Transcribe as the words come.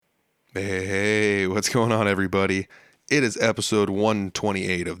Hey, what's going on, everybody? It is episode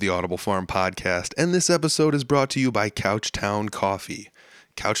 128 of the Audible Farm podcast, and this episode is brought to you by Couchtown Coffee.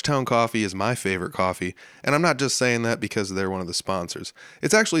 Couchtown Coffee is my favorite coffee, and I'm not just saying that because they're one of the sponsors.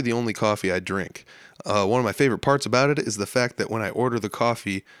 It's actually the only coffee I drink. One of my favorite parts about it is the fact that when I order the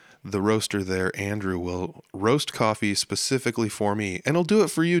coffee, the roaster there, Andrew, will roast coffee specifically for me, and he'll do it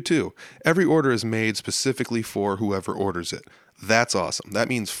for you too. Every order is made specifically for whoever orders it. That's awesome. That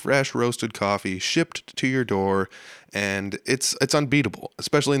means fresh roasted coffee shipped to your door, and it's unbeatable.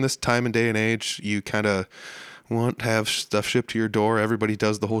 Especially in this time and day and age, you kind of want to have stuff shipped to your door. Everybody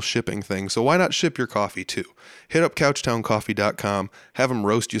does the whole shipping thing, so why not ship your coffee too? Hit up couchtowncoffee.com, have them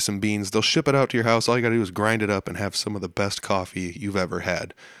roast you some beans. They'll ship it out to your house. All you got to do is grind it up and have some of the best coffee you've ever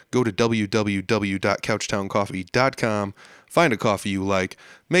had. Go to www.couchtowncoffee.com, find a coffee you like,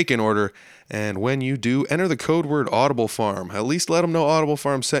 make an order, and when you do, enter the code word Audible Farm. At least let them know Audible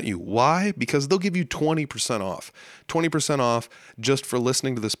Farm sent you. Why? Because they'll give you 20% off. 20% off just for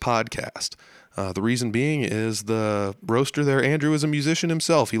listening to this podcast. The reason being is the roaster there, Andrew, is a musician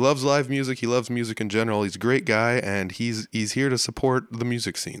himself. He loves live music. He loves music in general. He's a great guy, and he's here to support the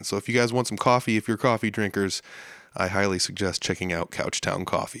music scene. So if you guys want some coffee, if you're coffee drinkers, I highly suggest checking out Couchtown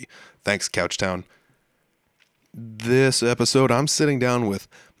Coffee. Thanks, Couchtown. This episode, I'm sitting down with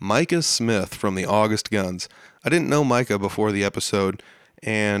Micah Smith from the August Guns. I didn't know Micah before the episode,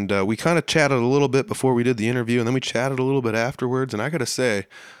 and we kind of chatted a little bit before we did the interview, and then we chatted a little bit afterwards, and I gotta say,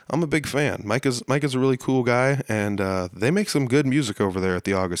 I'm a big fan. Micah's a really cool guy, and they make some good music over there at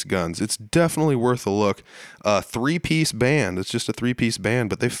the August Guns. It's definitely worth a look. Three-piece band. It's just a three-piece band,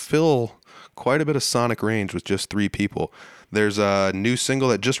 but they fill quite a bit of sonic range with just three people. There's a new single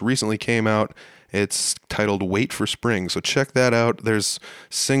that just recently came out. It's titled Wait for Spring, so check that out. There's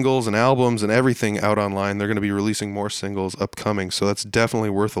singles and albums and everything out online. They're going to be releasing more singles upcoming, so that's definitely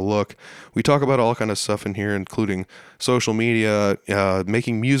worth a look. We talk about all kind of stuff in here, including social media,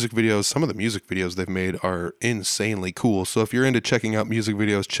 making music videos. Some of the music videos they've made are insanely cool, so if you're into checking out music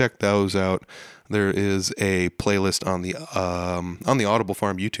videos, check those out. There is a playlist on the Audible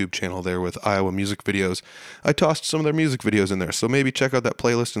Farm YouTube channel there with Iowa music videos. I tossed some of their music videos in there, so maybe check out that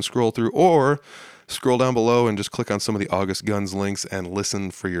playlist and scroll through, or scroll down below and just click on some of the August Guns links and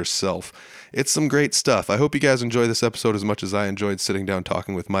listen for yourself. It's some great stuff. I hope you guys enjoy this episode as much as I enjoyed sitting down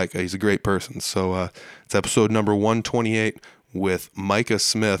talking with Micah. He's a great person. So it's episode number 128 with Micah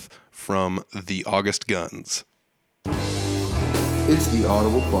Smith from the August Guns. It's the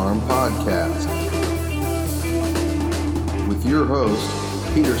Audible Farm Podcast with your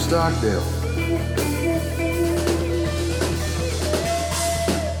host, Peter Stockdale.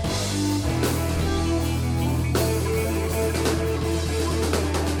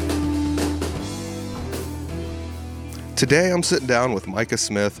 Today I'm sitting down with Micah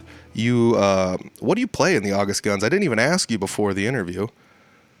Smith. What do you play in the August Guns? I didn't even ask you before the interview.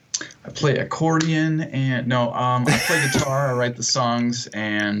 I play accordion I play guitar, I write the songs,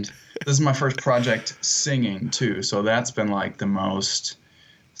 and this is my first project singing too. So that's been like the most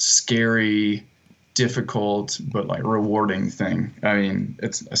scary, difficult, but like rewarding thing. I mean, I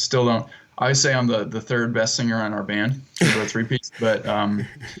say I'm the third best singer in our band, for a three-piece, but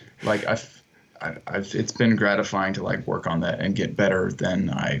it's been gratifying to like work on that and get better than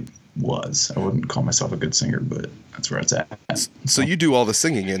I was. I wouldn't call myself a good singer, but that's where it's at. So you do all the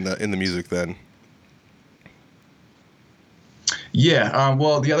singing in the music then? Yeah.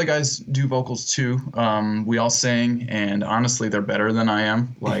 Well, the other guys do vocals too. We all sing, and honestly, they're better than I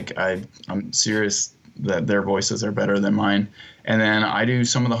am. Like I'm serious that their voices are better than mine. And then I do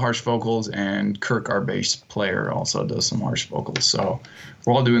some of the harsh vocals, and Kirk, our bass player, also does some harsh vocals. So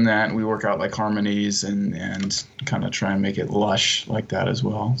we're all doing that, and we work out like harmonies and kind of try and make it lush like that as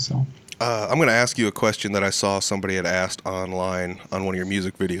well. So I'm going to ask you a question that I saw somebody had asked online on one of your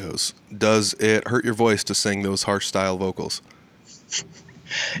music videos. Does it hurt your voice to sing those harsh style vocals?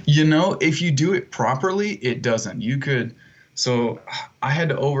 If you do it properly, it doesn't. So I had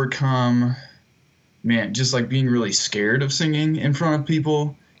to overcome, just like being really scared of singing in front of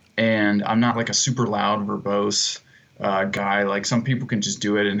people. And I'm not like a super loud, verbose guy. Like some people can just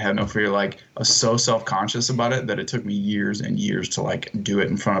do it and have no fear. Like I was so self-conscious about it that it took me years and years to like do it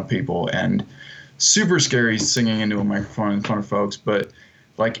in front of people, and super scary singing into a microphone in front of folks. But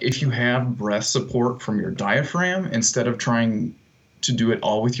like if you have breath support from your diaphragm instead of trying to do it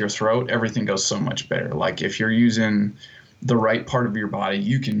all with your throat, everything goes so much better. Like if you're using the right part of your body,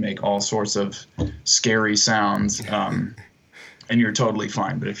 you can make all sorts of scary sounds. And you're totally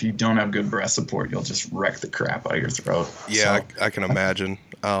fine. But if you don't have good breath support, you'll just wreck the crap out of your throat. Yeah, so, I can imagine.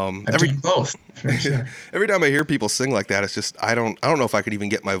 I've done both, for sure. Every time I hear people sing like that, it's just I don't know if I could even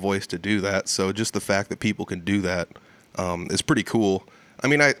get my voice to do that. So just the fact that people can do that is pretty cool. I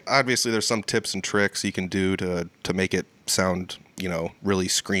mean, obviously there's some tips and tricks you can do to make it sound, really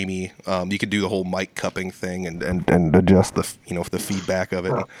screamy. You can do the whole mic cupping thing and adjust the the feedback of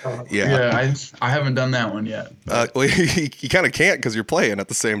it. Yeah, I haven't done that one yet. Well, you kind of can't because you're playing at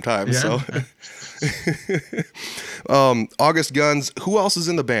the same time. Yeah. So, August Guns. Who else is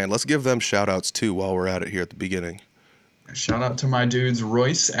in the band? Let's give them shout outs too while we're at it here at the beginning. Shout out to my dudes.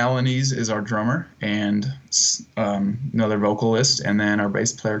 Royce Alanis is our drummer and another vocalist, and then our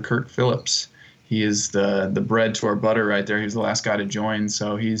bass player Kurt Phillips. He is the bread to our butter right there. He was the last guy to join,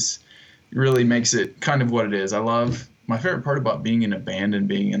 so he really makes it kind of what it is. My favorite part about being in a band and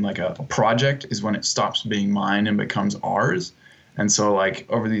being in like a project is when it stops being mine and becomes ours. And so like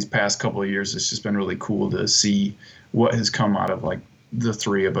over these past couple of years, it's just been really cool to see what has come out of like the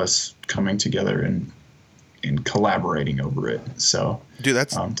three of us coming together and collaborating over it. So, dude,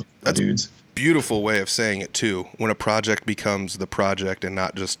 that's dudes. Beautiful way of saying it too. When a project becomes the project and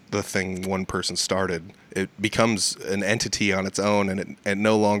not just the thing one person started, it becomes an entity on its own, and it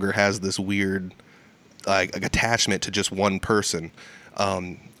no longer has this weird like attachment to just one person.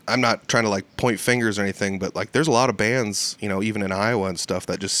 I'm not trying to like point fingers or anything, but like there's a lot of bands, even in Iowa and stuff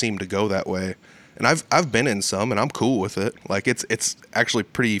that just seem to go that way. And I've been in some, and I'm cool with it. Like it's actually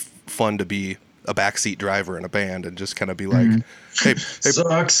pretty fun to be a backseat driver in a band and just kind of be like, hey,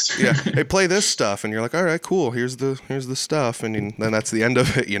 sucks. Yeah, hey, play this stuff, and you're like, all right, cool. Here's the stuff, and then that's the end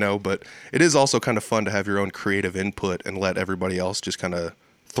of it, But it is also kind of fun to have your own creative input and let everybody else just kind of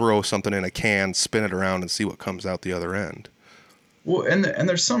throw something in a can, spin it around, and see what comes out the other end. Well, and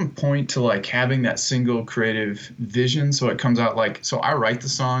there's some point to like having that single creative vision, so it comes out like, so I write the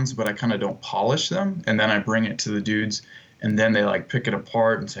songs, but I kind of don't polish them, and then I bring it to the dudes. And then they like pick it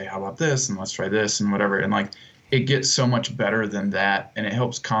apart and say, how about this? And let's try this and whatever. And like, it gets so much better than that. And it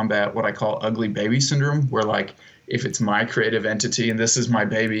helps combat what I call ugly baby syndrome, where like, if it's my creative entity and this is my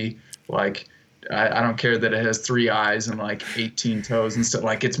baby, like, I don't care that it has 3 eyes and like 18 toes and stuff.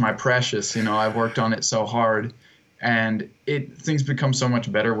 Like, it's my precious, I've worked on it so hard. And things become so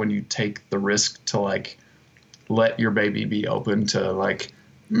much better when you take the risk to like, let your baby be open to like,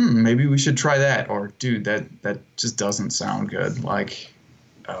 maybe we should try that, or dude, that just doesn't sound good. Like,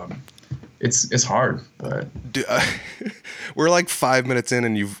 it's hard, but dude, we're like 5 minutes in,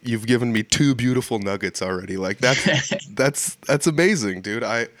 and you've given me 2 beautiful nuggets already. Like that's amazing, dude.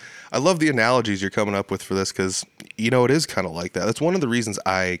 I love the analogies you're coming up with for this, because it is kind of like that. That's one of the reasons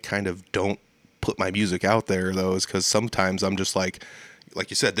I kind of don't put my music out there, though, is because sometimes I'm just like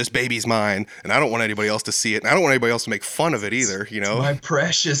you said, this baby's mine, and I don't want anybody else to see it, and I don't want anybody else to make fun of it either, My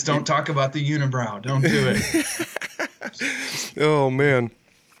precious, don't talk about the unibrow. Don't do it. Oh, man.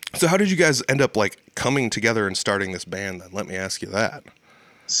 So how did you guys end up, like, coming together and starting this band, then? Let me ask you that.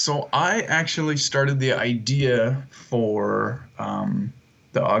 So I actually started the idea for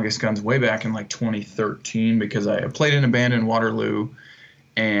the August Guns way back in, like, 2013, because I played in a band in Waterloo,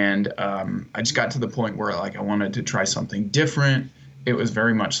 and I just got to the point where, like, I wanted to try something different. It was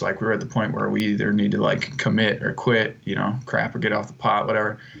very much like we were at the point where we either need to like commit or quit, crap or get off the pot,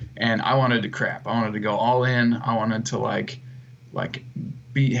 whatever. And I wanted to crap. I wanted to go all in. I wanted to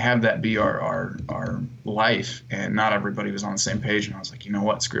have that be our life. And not everybody was on the same page. And I was like, you know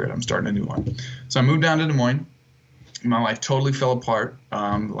what? Screw it. I'm starting a new one. So I moved down to Des Moines. My life totally fell apart.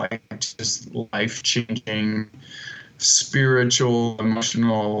 Just life changing, spiritual,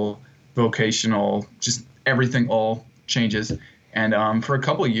 emotional, vocational, just everything all changes. And for a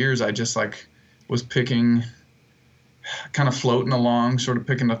couple of years, I just like was picking, kind of floating along, sort of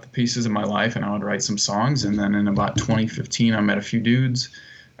picking up the pieces of my life, and I would write some songs. And then in about 2015, I met a few dudes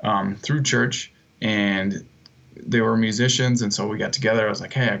through church, and they were musicians. And so we got together. I was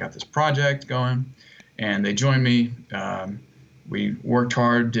like, hey, I got this project going. And they joined me. We worked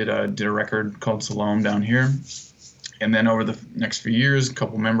hard, did a record called Salome down here. And then over the next few years, a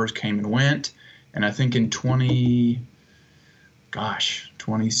couple members came and went. And I think in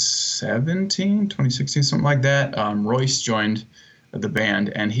 2017, 2016, something like that, Royce joined the band,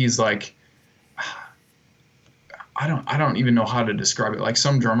 and he's like, I don't even know how to describe it. Like,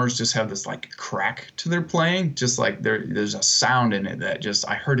 some drummers just have this like crack to their playing, just like there's a sound in it that just,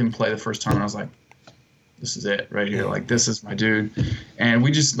 I heard him play the first time and I was like, this is it right here. Like, this is my dude. And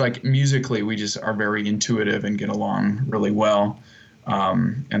we just like musically, we just are very intuitive and get along really well.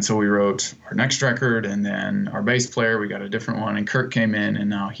 And so we wrote our next record, and then our bass player, we got a different one, and Kurt came in, and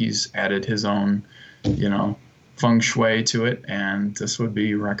now he's added his own, feng shui to it. And this would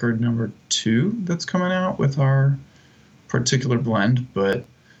be record number 2 that's coming out with our particular blend. But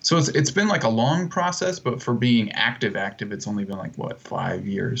So it's been like a long process, but for being active, it's only been like what, 5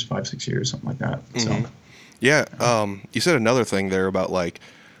 years, 5, 6 years, something like that. So Yeah. You said another thing there about like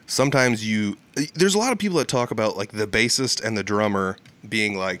sometimes there's a lot of people that talk about like the bassist and the drummer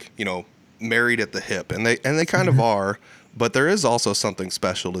being like, married at the hip, and they kind of are, but there is also something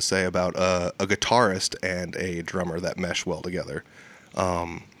special to say about a guitarist and a drummer that mesh well together.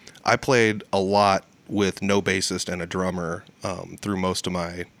 I played a lot with no bassist and a drummer through most of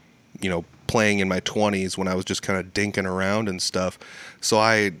my, playing in my 20s when I was just kind of dinking around and stuff. So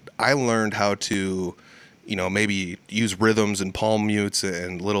I learned how to, maybe use rhythms and palm mutes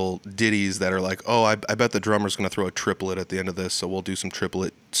and little ditties that are like, oh, I bet the drummer's going to throw a triplet at the end of this, so we'll do some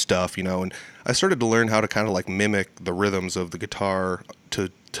triplet stuff, and I started to learn how to kind of like mimic the rhythms of the guitar to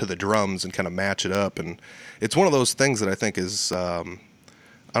the drums and kind of match it up. And it's one of those things that I think is, I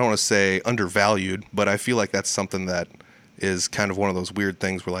don't want to say undervalued, but I feel like that's something that is kind of one of those weird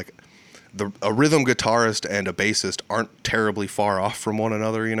things where like a rhythm guitarist and a bassist aren't terribly far off from one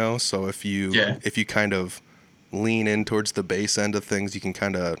another, so if you kind of lean in towards the bass end of things, you can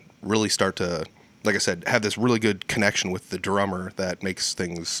kind of really start to, like I said, have this really good connection with the drummer that makes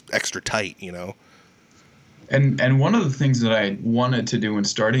things extra tight. And one of the things that I wanted to do when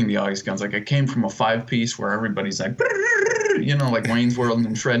starting the August Guns, like I came from a 5-piece where everybody's like, like Wayne's World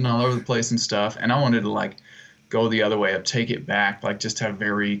and shredding all over the place and stuff, and I wanted to like go the other way up, take it back, like just have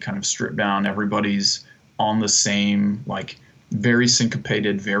very kind of stripped down, everybody's on the same, like very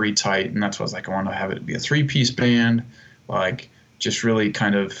syncopated, very tight. And that's why I was like, I want to have it be a 3-piece band, like just really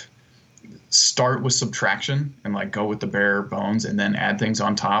kind of start with subtraction and like go with the bare bones and then add things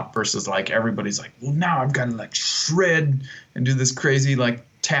on top, versus like everybody's like, well, now I've got to like shred and do this crazy like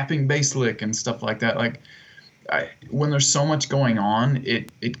tapping bass lick and stuff like that. Like when there's so much going on,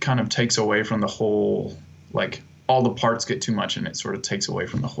 it kind of takes away from the whole, like all the parts get too much and it sort of takes away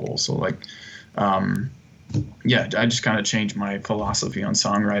from the whole. So like, I just kind of changed my philosophy on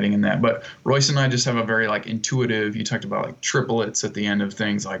songwriting in that. But Royce and I just have a very like intuitive, you talked about like triplets at the end of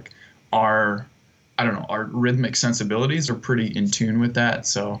things, like our rhythmic sensibilities are pretty in tune with that.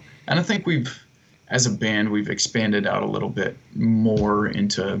 So, and I think as a band, we've expanded out a little bit more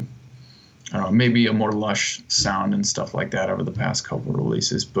into, I don't know, maybe a more lush sound and stuff like that over the past couple of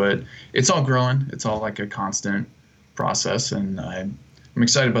releases. But it's all growing. It's all like a constant process. And I'm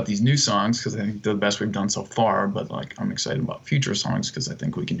excited about these new songs because I think they're the best we've done so far. But like I'm excited about future songs because I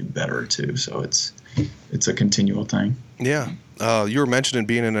think we can do better too. So it's a continual thing. Yeah. You were mentioning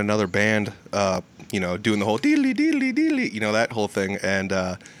being in another band, doing the whole deedly, deedly, deedly, that whole thing. And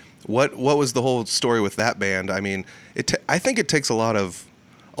what was the whole story with that band? I mean, I think it takes a lot of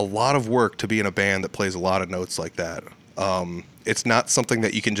work to be in a band that plays a lot of notes like that. It's not something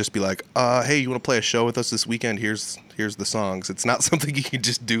that you can just be like, hey, you want to play a show with us this weekend? Here's the songs. It's not something you can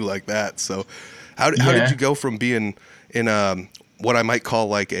just do like that. So how did you go from being in what I might call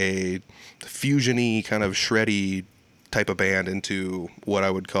like a fusion-y kind of shreddy type of band into what I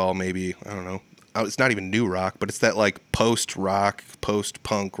would call maybe, I don't know, it's not even new rock, but it's that like post-rock,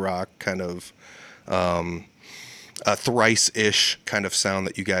 post-punk rock kind of a thrice-ish kind of sound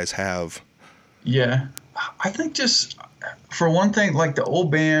that you guys have? Yeah, I think just for one thing, like the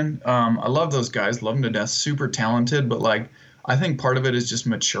old band, I love those guys, love them to death, super talented, but like I think part of it is just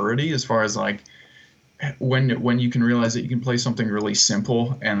maturity as far as like when you can realize that you can play something really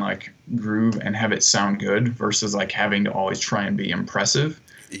simple and like groove and have it sound good versus like having to always try and be impressive.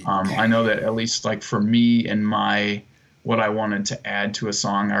 I know that at least like for me and what I wanted to add to a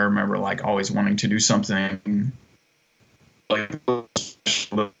song, I remember like always wanting to do something like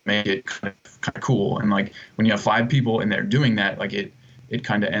make it kind of cool. And like when you have 5 people and they're doing that, like it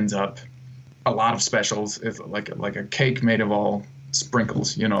kind of ends up a lot of specials. It's like a cake made of all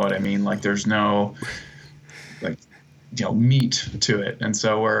sprinkles, you know what I mean? Like there's no like, meat to it. And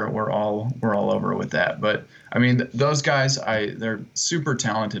so we're all over with that. But I mean, those guys, they're super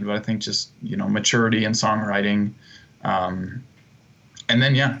talented, but I think just, maturity and songwriting. And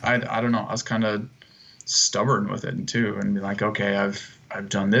then, I don't know, I was kind of stubborn with it too, and be like, okay, I've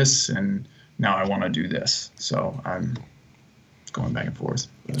done this and now I want to do this. So I'm going back and forth.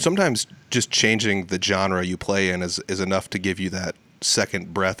 Sometimes just changing the genre you play in is enough to give you that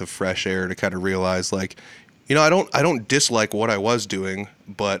second breath of fresh air to kind of realize like, I don't dislike what I was doing,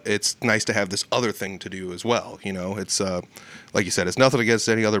 but it's nice to have this other thing to do as well. You know, it's like you said, it's nothing against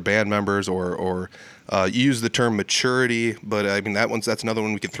any other band members or you use the term maturity, but I mean that's another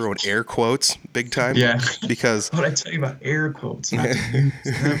one we could throw in air quotes big time. Yeah. Because What I tell you about air quotes? Not to use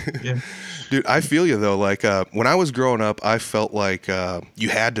them. Yeah. dude, I feel you though. Like when I was growing up, I felt like you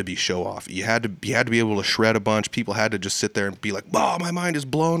had to be show off. You had to be able to shred a bunch. People had to just sit there and be like, "Oh, my mind is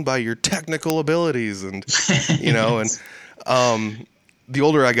blown by your technical abilities," and you know, and the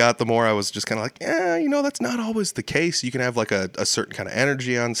older I got, the more I was just kind of like, yeah, you know, that's not always the case. You can have like a certain kind of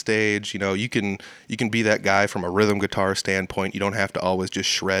energy on stage. You know, you can be that guy from a rhythm guitar standpoint. You don't have to always just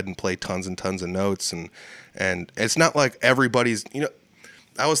shred and play tons and tons of notes. And it's not like everybody's, you know,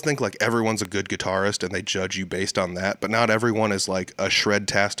 I always think like everyone's a good guitarist and they judge you based on that, but not everyone is like a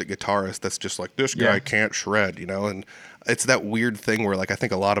shred-tastic guitarist that's just like, this guy can't shred, you know? And it's that weird thing where like I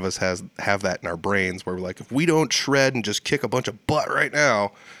think a lot of us have that in our brains where we're like, if we don't shred and just kick a bunch of butt right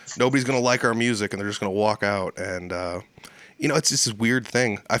now, nobody's going to like our music and they're just going to walk out. And, you know, it's just this weird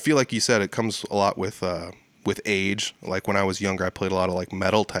thing. I feel like you said it comes a lot with age. Like when I was younger, I played a lot of like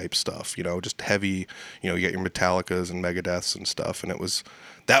metal type stuff, you know, just heavy, you know, you get your Metallicas and Megadeths and stuff. And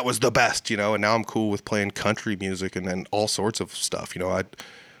that was the best, you know, and now I'm cool with playing country music and all sorts of stuff, you know,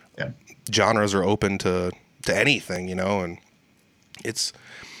 genres are open to anything, you know, and it's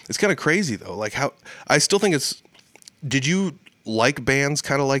kind of crazy though. Like how I still think did you like bands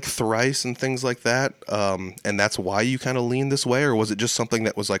kind of like Thrice and things like that? And that's why you kind of lean this way, or was it just something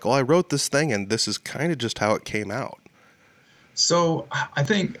that was like, oh, I wrote this thing and this is kind of just how it came out? So I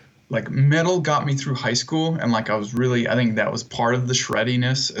think like metal got me through high school, and like I think that was part of the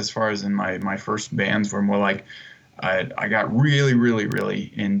shreddiness as far as in my first bands were more like I got really, really,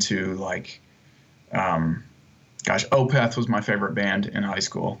 really into like, Opeth was my favorite band in high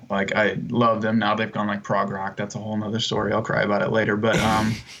school. Like I love them. Now they've gone like prog rock. That's a whole nother story. I'll cry about it later. But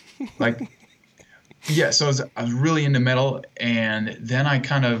like, yeah, so I was really into metal, and then I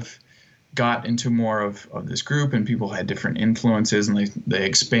kind of got into more of this group, and people had different influences, and they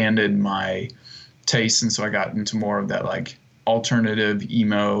expanded my tastes, and so I got into more of that like alternative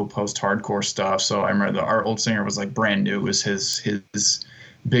emo post-hardcore stuff. So I remember our old singer was like Brand New was his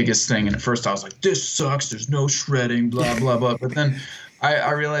biggest thing, and at first I was like, this sucks, there's no shredding, blah blah blah, but then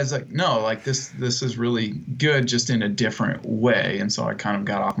I realized like no, like this is really good, just in a different way. And so I kind of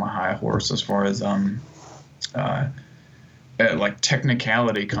got off my high horse as far as like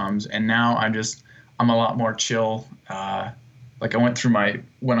technicality comes, and now I'm a lot more chill. Like I went through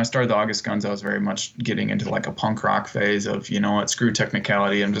when I started the August Guns, I was very much getting into like a punk rock phase of, you know what, screw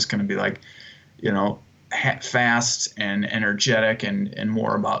technicality, I'm just going to be like, you know, fast and energetic and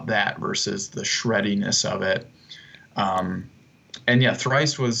more about that versus the shreddiness of it. And yeah,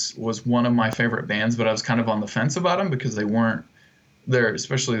 Thrice was one of my favorite bands, but I was kind of on the fence about them because they weren't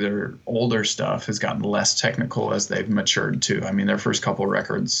especially their older stuff has gotten less technical as they've matured too. I mean, their first couple of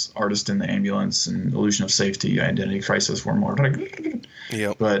records, Artist in the Ambulance and Illusion of Safety, Identity Crisis, were more like,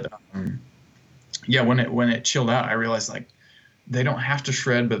 yeah. But yeah, when it chilled out, I realized like they don't have to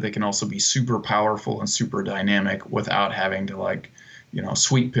shred, but they can also be super powerful and super dynamic without having to like, you know,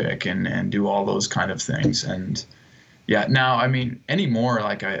 sweep pick and do all those kind of things. And yeah, now, I mean, anymore,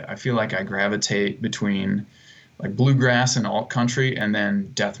 like I feel like I gravitate between like bluegrass and alt country, and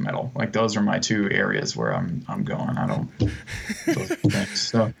then death metal. Like those are my two areas where I'm going. I don't those things.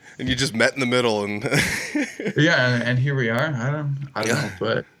 So and you just met in the middle, and yeah, and here we are. I don't know,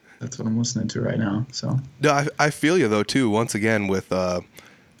 but that's what I'm listening to right now. So no, I feel you though too. Once again, with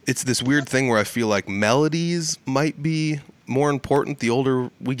it's this weird thing where I feel like melodies might be more important the older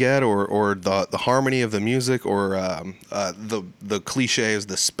we get, or the harmony of the music, or the cliche is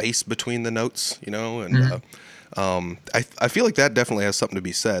the space between the notes, you know, and. Mm-hmm. I feel like that definitely has something to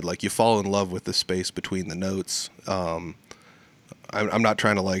be said. Like you fall in love with the space between the notes. I'm not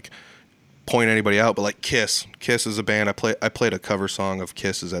trying to like point anybody out, but like Kiss is a band. I played a cover song of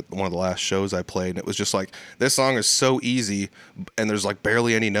Kiss's at one of the last shows I played, and it was just like, this song is so easy, and there's like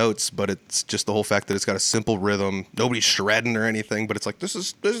barely any notes, but it's just the whole fact that it's got a simple rhythm. Nobody's shredding or anything, but it's like, this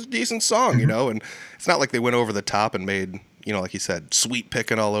is a decent song, you know. And it's not like they went over the top and made, you know, like you said, sweep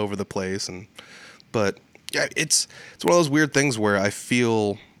picking all over the place, but. Yeah, it's one of those weird things where I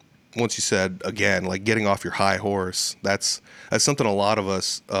feel, once you said, again, like getting off your high horse, that's something a lot of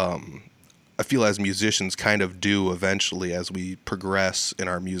us, I feel as musicians kind of do eventually as we progress in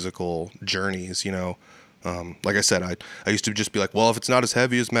our musical journeys, you know. Like I said, I used to just be like, well, if it's not as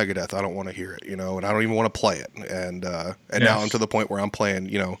heavy as Megadeth, I don't want to hear it, you know, and I don't even want to play it. And now I'm to the point where I'm playing,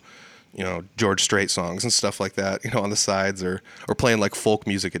 you know, George Strait songs and stuff like that, you know, on the sides, or playing like folk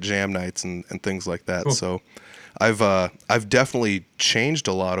music at jam nights and things like that. Cool. So I've definitely changed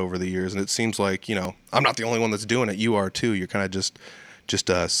a lot over the years, and it seems like, you know, I'm not the only one that's doing it. You are too. You're kind of just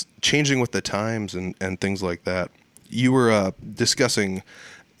changing with the times and things like that. You were discussing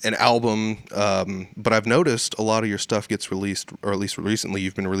an album, but I've noticed a lot of your stuff gets released, or at least recently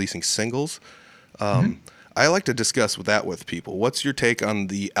you've been releasing singles. I like to discuss that with people. What's your take on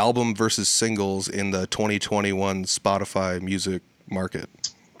the album versus singles in the 2021 Spotify music market?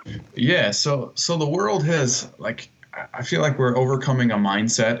 Yeah, so the world has like I feel like we're overcoming a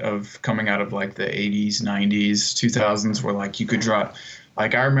mindset of coming out of like the 80s, 90s, 2000s where like you could drop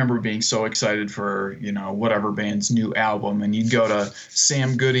like I remember being so excited for, you know, whatever band's new album and you'd go to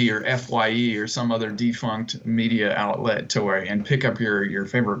Sam Goody or FYE or some other defunct media outlet to where and pick up your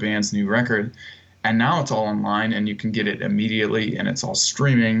favorite band's new record. And now it's all online and you can get it immediately and it's all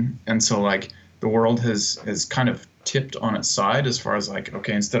streaming. And so like the world has kind of tipped on its side as far as like,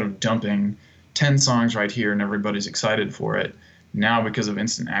 okay, instead of dumping 10 songs right here and everybody's excited for it, now because of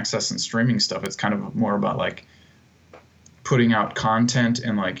instant access and streaming stuff, it's kind of more about like putting out content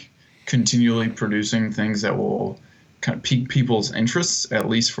and like continually producing things that will kind of pique people's interests, at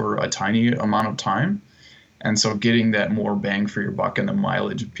least for a tiny amount of time. And so getting that more bang for your buck and the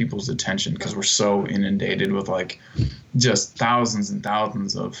mileage of people's attention, because we're so inundated with like just thousands and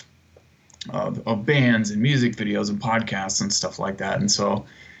thousands of bands and music videos and podcasts and stuff like that. And so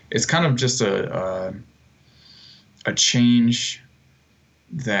it's kind of just a change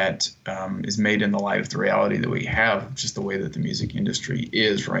that is made in the light of the reality that we have, just the way that the music industry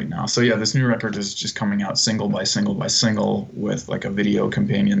is right now. So yeah, this new record is just coming out single by single by single with like a video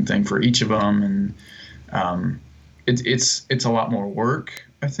companion thing for each of them. And it's a lot more work,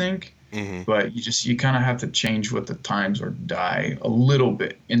 I think. Mm-hmm. But you kind of have to change with the times or die a little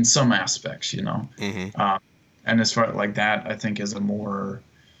bit in some aspects, you know. Mm-hmm. And as far like that, I think is a more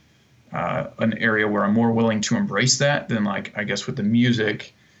an area where I'm more willing to embrace that than like I guess with the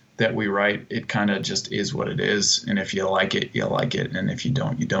music that we write, it kind of just is what it is. And if you like it, you like it, and if you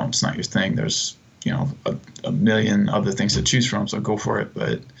don't, you don't. It's not your thing. There's a million other things to choose from, so go for it.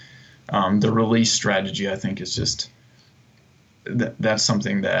 But the release strategy, I think, is just that's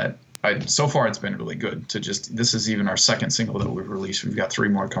something that. So far it's been really good to just, this is even our second single that we've released. We've got 3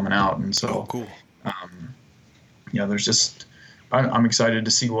 more coming out. And so, cool. There's just, I'm excited to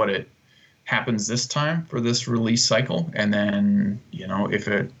see what it happens this time for this release cycle. And then, you know, if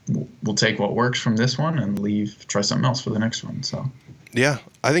we'll take what works from this one and try something else for the next one. So, yeah,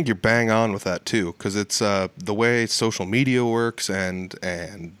 I think you're bang on with that too. 'Cause it's the way social media works and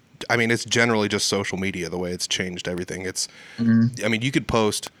I mean, it's generally just social media, the way it's changed everything. It's, I mean, you could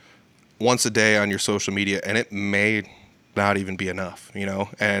post once a day on your social media and it may not even be enough, you know?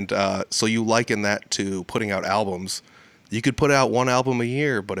 And so you liken that to putting out albums. You could put out 1 album a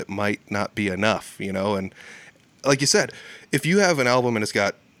year, but it might not be enough, you know? And like you said, if you have an album and it's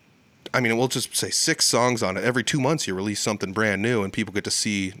got, I mean, we'll just say 6 songs on it, every 2 months you release something brand new and people get to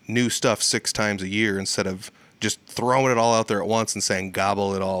see new stuff 6 times a year instead of just throwing it all out there at once and saying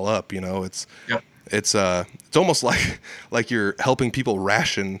gobble it all up, you know? It's almost like you're helping people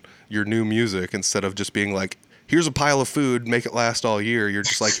ration your new music instead of just being like, here's a pile of food, make it last all year. You're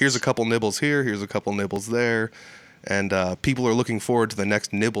just like, here's a couple nibbles here, here's a couple nibbles there, and people are looking forward to the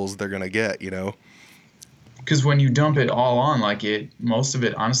next nibbles they're gonna get, you know. Because when you dump it all on, like most of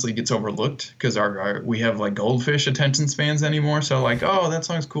it honestly gets overlooked because we have like goldfish attention spans anymore. So like, oh, that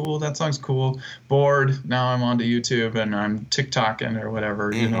song's cool. Bored. Now I'm onto YouTube and I'm TikToking or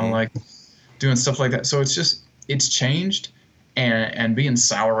whatever, you know, like doing stuff like that. So it's changed, and being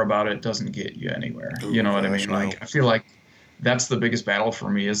sour about it doesn't get you anywhere. Ooh, you know what I mean? Like I feel like that's the biggest battle for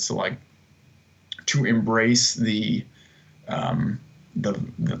me is to embrace the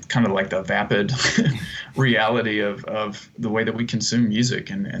kind of like the vapid reality of the way that we consume music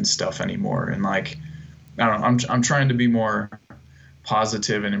and stuff anymore. And like, I don't know, I'm trying to be more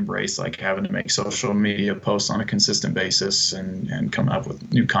positive and embrace like having to make social media posts on a consistent basis and come up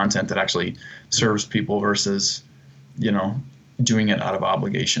with new content that actually serves people versus, you know, doing it out of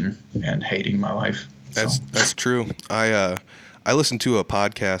obligation and hating my life. That's true. I listened to a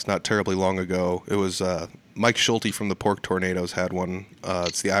podcast not terribly long ago. It was Mike Schulte from the Pork Tornadoes had one.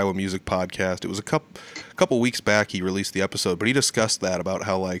 It's the Iowa Music Podcast. It was a couple weeks back he released the episode, but he discussed that about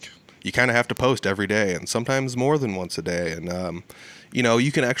how like you kind of have to post every day and sometimes more than once a day. And you know,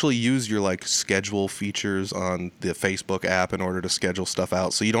 you can actually use your like schedule features on the Facebook app in order to schedule stuff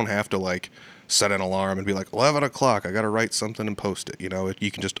out, so you don't have to like set an alarm and be like 11 o'clock, I got to write something and post it. You know,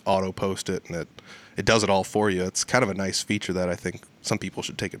 you can just auto post it and it does it all for you. It's kind of a nice feature that I think some people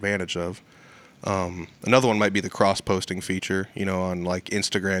should take advantage of. Another one might be the cross-posting feature. On like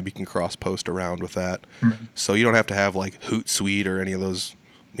Instagram, you can cross-post around with that. Mhm. So you don't have to have like Hootsuite or any of those,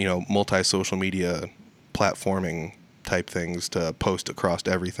 multi-social media platforming type things to post across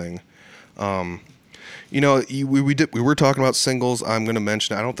everything. We were talking about singles. I'm going to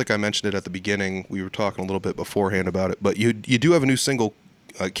mention, I don't think I mentioned it at the beginning. We were talking a little bit beforehand about it, but you do have a new single.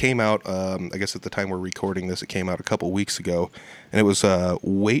 Came out, I guess at the time we're recording this, it came out a couple weeks ago, and it was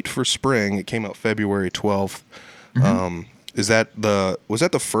Wait for Spring. It came out February 12th. Mm-hmm. Was that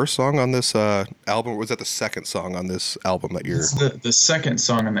the first song on this album, or was that the second song on this album that you're... It's the second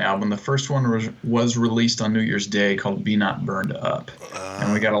song on the album. The first one was released on New Year's Day, called Be Not Burned Up.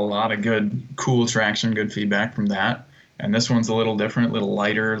 And we got a lot of cool traction, good feedback from that. And this one's a little different, a little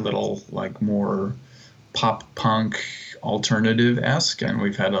lighter, little like more pop punk alternative-esque. And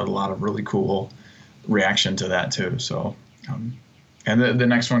we've had a lot of really cool reaction to that too. So, and the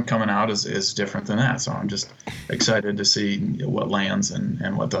next one coming out is different than that. So I'm just excited to see what lands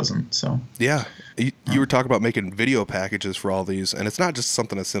and what doesn't. So yeah, you were talking about making video packages for all these, and it's not just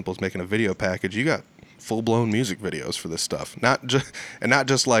something as simple as making a video package. You got full-blown music videos for this stuff, not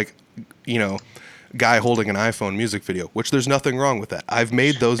just like, guy holding an iPhone music video, which there's nothing wrong with that. I've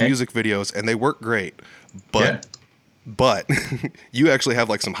made those music videos and they work great, but you actually have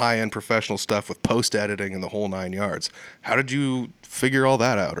like some high-end professional stuff with post-editing and the whole 9 yards. How did you figure all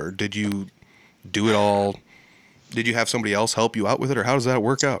that out? Or did you do it all? Did you have somebody else help you out with it, or how does that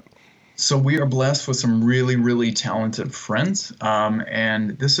work out? So we are blessed with some really, really talented friends.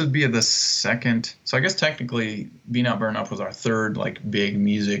 And this would be the second. So I guess technically Be Not Burned Up was our third like big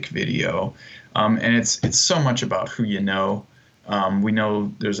music video. And it's so much about who you know. We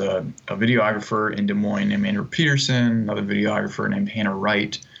know there's a videographer in Des Moines named Andrew Peterson, another videographer named Hannah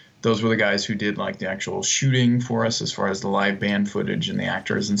Wright. Those were the guys who did like the actual shooting for us as far as the live band footage and the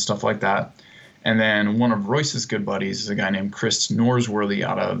actors and stuff like that. And then one of Royce's good buddies is a guy named Chris Norsworthy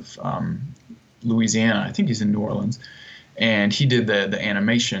out of Louisiana. I think he's in New Orleans. And he did the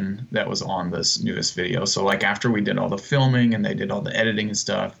animation that was on this newest video. So like after we did all the filming and they did all the editing and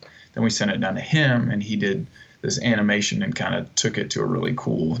stuff, then we sent it down to him and he did this animation and kind of took it to a really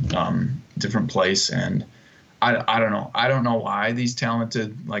cool different place. And I don't know. I don't know why these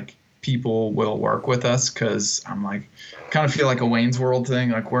talented like people will work with us, because I'm like kind of feel like a Wayne's World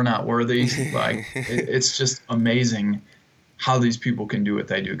thing, like we're not worthy. Like it's just amazing how these people can do what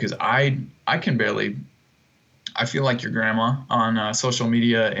they do, because I can barely. I feel like your grandma on social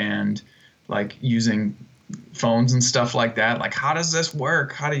media and like using phones and stuff like that. Like, how does this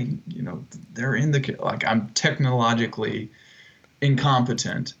work? How do you they're in the, like, I'm technologically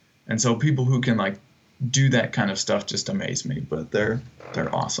incompetent. And so people who can like do that kind of stuff just amaze me, but they're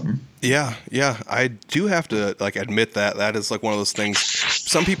awesome. Yeah. I do have to like admit that is like one of those things.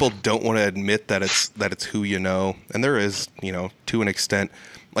 Some people don't want to admit that it's who you know, and there is, to an extent.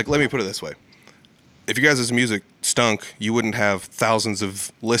 Like, let me put it this way. If you guys' music stunk, you wouldn't have thousands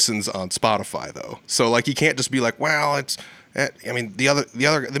of listens on Spotify though. So like you can't just be like, well, it's I mean, the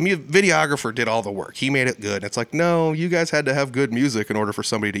videographer did all the work. He made it good. It's like, no, you guys had to have good music in order for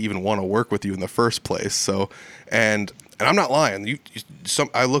somebody to even want to work with you in the first place. So, and I'm not lying.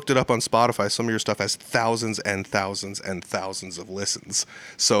 I looked it up on Spotify. Some of your stuff has thousands and thousands and thousands of listens.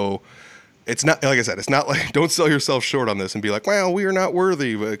 So it's not, like I said, it's not like, don't sell yourself short on this and be like, well, we are not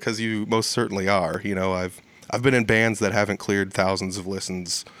worthy, because you most certainly are. I've been in bands that haven't cleared thousands of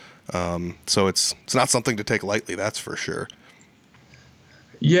listens. So it's not something to take lightly. That's for sure.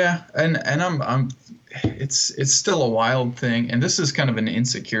 Yeah, and I'm it's still a wild thing, and this is kind of an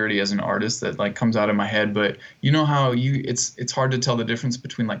insecurity as an artist that like comes out of my head. But you know how it's hard to tell the difference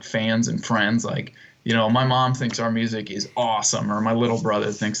between like fans and friends. Like, my mom thinks our music is awesome, or my little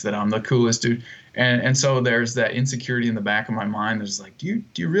brother thinks that I'm the coolest dude, and so there's that insecurity in the back of my mind. There's like, do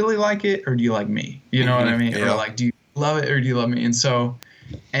you really like it, or do you like me? You know what I mean? Yeah. Or like, do you love it, or do you love me? And so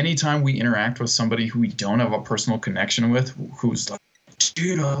anytime we interact with somebody who we don't have a personal connection with, who's like,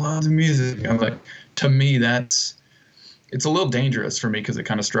 dude, I love the music, I'm like, to me, it's a little dangerous for me, because it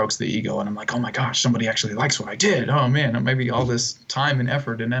kind of strokes the ego, and I'm like, oh my gosh, somebody actually likes what I did. Oh man, maybe all this time and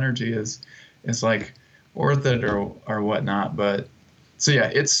effort and energy is like worth it or whatnot. But so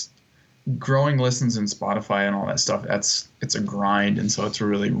yeah, it's growing listens in Spotify and all that stuff. It's a grind, and so it's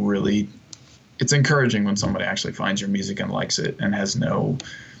really, really, it's encouraging when somebody actually finds your music and likes it and has no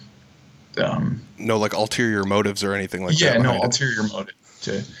like ulterior motives or anything like that. Yeah, no ulterior motive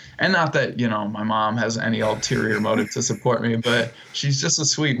and not that, my mom has any ulterior motive to support me, but she's just a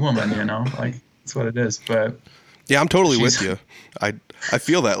sweet woman, like that's what it is. But yeah, I'm totally with you. I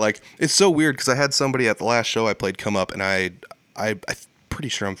feel that, like, it's so weird, because I had somebody at the last show I played come up, and I'm pretty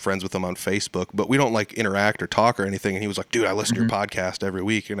sure I'm friends with him on Facebook, but we don't like interact or talk or anything. And he was like, dude, I listen to your podcast every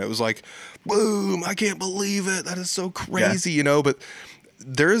week. And it was like, boom, I can't believe it. That is so crazy, you know, but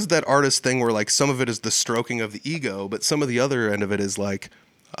there is that artist thing where like some of it is the stroking of the ego, but some of the other end of it is like,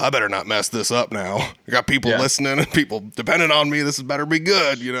 I better not mess this up now. I got people listening and people depending on me. This better be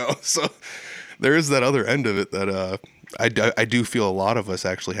good, you know? So there is that other end of it that, I do feel a lot of us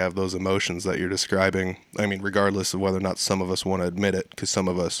actually have those emotions that you're describing. I mean, regardless of whether or not some of us want to admit it, because some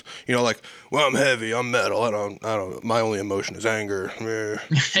of us, you know, like, well, I'm heavy, I'm metal, I don't, my only emotion is anger,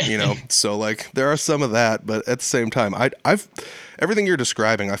 you know. So like, there are some of that, but at the same time, I've everything you're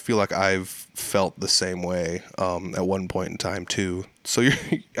describing, I feel like I've felt the same way at one point in time too. So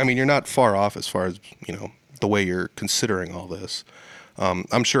you're not far off as far as, you know, the way you're considering all this.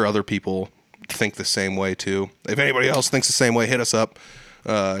 I'm sure other people think the same way too. If anybody else thinks the same way, hit us up.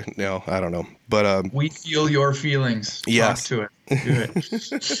 No, I don't know, but we feel your feelings. Yes. Talk to it.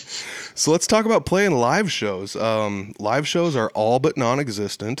 Do it. So let's talk about playing live shows. Live shows are all but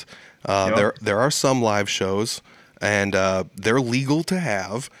non-existent. There are some live shows, and they're legal to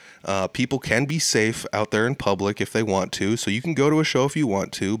have. People can be safe out there in public if they want to. So you can go to a show if you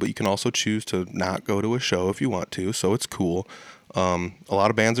want to, but you can also choose to not go to a show if you want to. So it's cool. A lot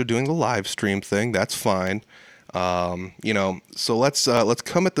of bands are doing the live stream thing. That's fine. You know, so let's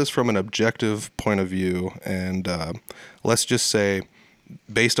come at this from an objective point of view, and let's just say,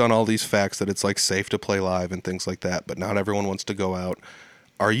 based on all these facts, that it's like safe to play live and things like that, but not everyone wants to go out.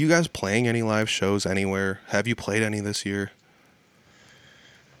 Are you guys playing any live shows anywhere? Have you played any this year?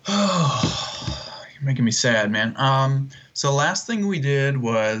 Oh, you're making me sad, man. So last thing we did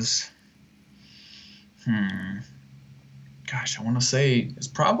was, gosh, I want to say it's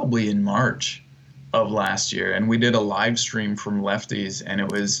probably in March of last year, and we did a live stream from Lefties, and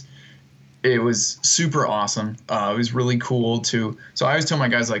it was super awesome. It was really cool so I always tell my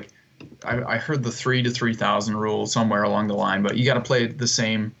guys, like, I heard the 3 to 3,000 rule somewhere along the line, but you got to play the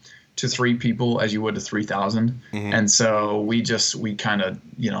same to 3 people as you would to 3,000. And so we kind of,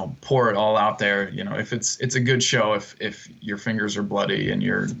 you know, pour it all out there. You know, if it's a good show, if your fingers are bloody and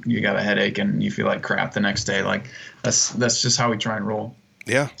you got a headache and you feel like crap the next day, like that's just how we try and roll.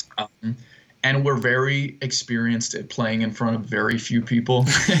 Yeah. And we're very experienced at playing in front of very few people.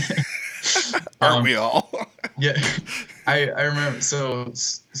 Aren't we all? Yeah. I remember, so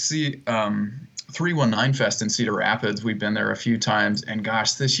 319 Fest in Cedar Rapids, we've been there a few times, and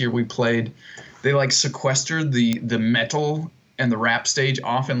gosh, this year we played, they like sequestered the metal and the rap stage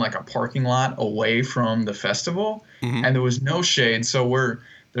off in like a parking lot away from the festival, and there was no shade. So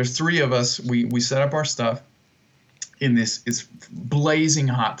there's 3 of us, we set up our stuff in it's blazing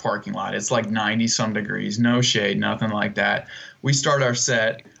hot parking lot. It's like 90 some degrees, no shade, nothing like that. We start our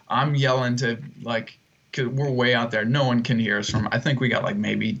set. I'm yelling to, like, 'cause we're way out there. No one can hear us I think we got like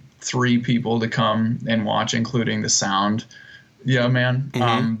maybe 3 people to come and watch, including the sound. Yeah, man.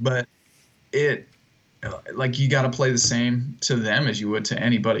 But it, like, you got to play the same to them as you would to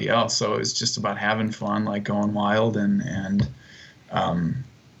anybody else. So it's just about having fun, like going wild and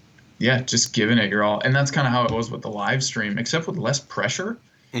yeah, just giving it your all. And that's kind of how it was with the live stream, except with less pressure.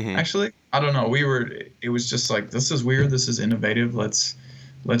 Actually, I don't know. It was just like, this is weird. This is innovative. Let's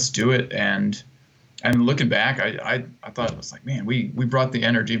do it. And looking back, I thought it was like, man, we brought the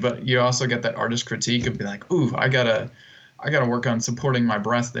energy, but you also get that artist critique of be like, ooh, I gotta work on supporting my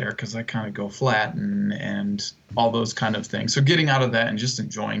breath there, because I kind of go flat and all those kind of things. So getting out of that and just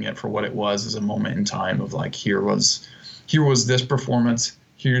enjoying it for what it was as a moment in time of like, here was this performance,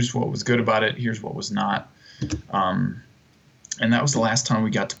 here's what was good about it, here's what was not. And that was the last time we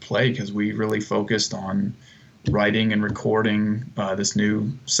got to play, because we really focused on writing and recording this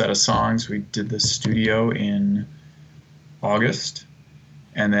new set of songs. We did the studio in August,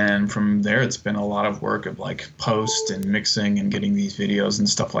 and then from there it's been a lot of work of like post and mixing and getting these videos and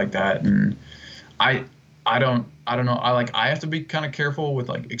stuff like that. And I don't know, I have to be kind of careful with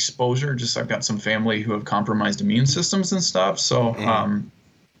like exposure. Just I've got some family who have compromised immune systems and stuff, so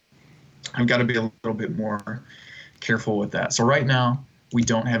I've got to be a little bit more careful with that. So right now we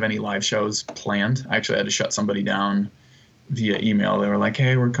don't have any live shows planned. I actually had to shut somebody down via email. They were like,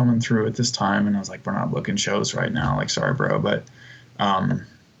 hey, we're coming through at this time. And I was like, we're not booking shows right now. Like, sorry, bro. But I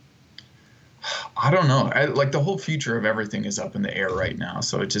don't know. Like, the whole future of everything is up in the air right now.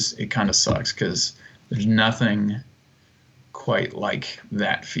 So it kind of sucks, because there's nothing quite like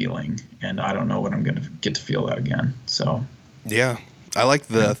that feeling. And I don't know when I'm going to get to feel that again. So, yeah, I like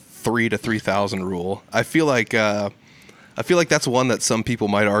the 3 to 3,000 rule. I feel like that's one that some people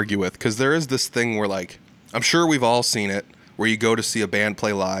might argue with, because there is this thing where, like, I'm sure we've all seen it, where you go to see a band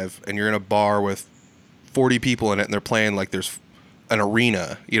play live and you're in a bar with 40 people in it and they're playing like there's an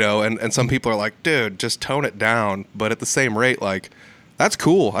arena, you know, and some people are like, dude, just tone it down. But at the same rate, like, that's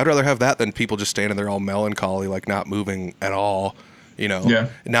cool. I'd rather have that than people just standing there all melancholy, like not moving at all, you know,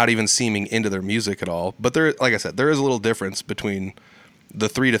 not even seeming into their music at all. But there, like I said, there is a little difference between the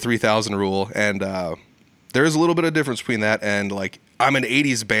 3 to 3,000 rule, and there is a little bit of difference between that and like I'm an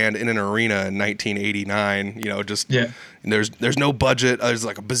 80s band in an arena in 1989, you know, just there's no budget. There's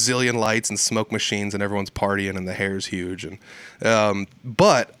like a bazillion lights and smoke machines and everyone's partying and the hair's huge. And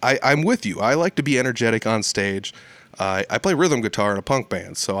but I'm with you. I like to be energetic on stage. I play rhythm guitar in a punk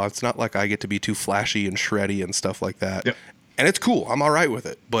band, so it's not like I get to be too flashy and shreddy and stuff like that. Yep. And it's cool. I'm all right with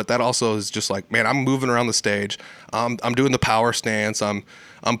it. But that also is just like, man, I'm moving around the stage. I'm doing the power stance. I'm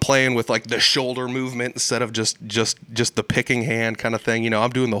playing with like the shoulder movement instead of just the picking hand kind of thing. You know,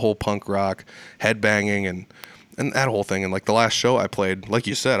 I'm doing the whole punk rock head banging and that whole thing. And like the last show I played, like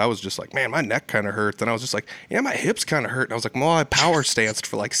you said, I was just like, man, my neck kind of hurts. And I was just like, yeah, my hips kind of hurt. And I was like, well, I power stanced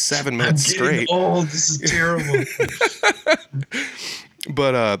for like 7 minutes straight. Oh, this is terrible.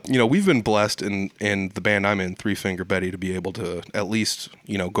 But, you know, we've been blessed in the band I'm in, Three Finger Betty, to be able to at least,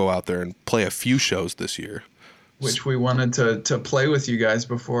 you know, go out there and play a few shows this year. Which we wanted to play with you guys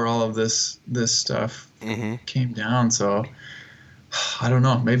before all of this stuff came down. So I don't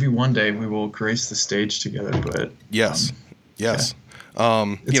know. Maybe one day we will grace the stage together. But yes. You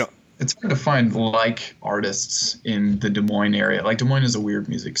know, it's hard to find like artists in the Des Moines area. Like Des Moines is a weird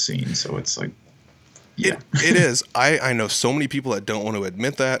music scene, so it's like. Yeah. It is. I know so many people that don't want to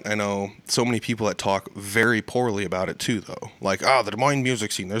admit that. I know so many people that talk very poorly about it too, though. Like, the Des Moines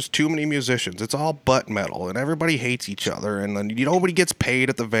music scene, there's too many musicians. It's all butt metal, and everybody hates each other, and then nobody gets paid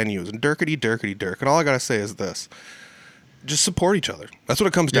at the venues, and dirkety-dirkety-dirk. And all I got to say is this. Just support each other. That's what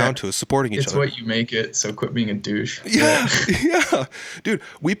it comes down to, is supporting each other. It's what you make it, so quit being a douche. Yeah. Dude,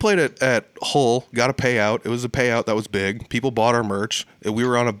 we played at Hull, got a payout. It was a payout that was big. People bought our merch. We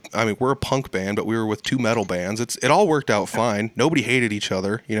were we're a punk band, but we were with 2 metal bands. It all worked out fine. Nobody hated each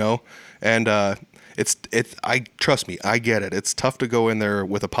other, you know? And trust me, I get it. It's tough to go in there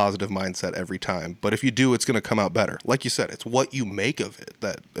with a positive mindset every time. But if you do, it's going to come out better. Like you said, it's what you make of it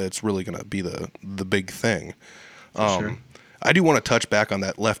that it's really going to be the big thing. Sure. I do want to touch back on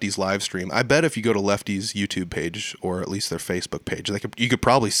that Lefties live stream. I bet if you go to Lefties YouTube page, or at least their Facebook page, you could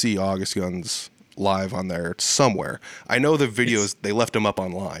probably see August Guns live on there somewhere. I know the videos, they left them up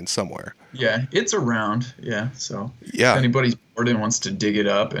online somewhere. Yeah, it's around. Yeah, so if anybody's bored and wants to dig it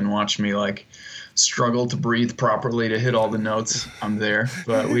up and watch me like struggle to breathe properly to hit all the notes, I'm there.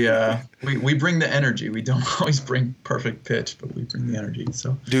 But we bring the energy. We don't always bring perfect pitch, but we bring the energy.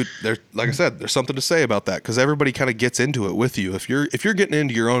 So, dude, like I said, there's something to say about that, because everybody kind of gets into it with you. If you're getting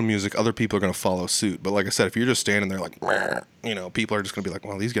into your own music, other people are going to follow suit. But like I said, if you're just standing there like, you know, people are just going to be like,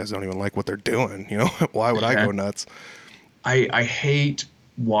 well, these guys don't even like what they're doing. You know, why would I go nuts? I hate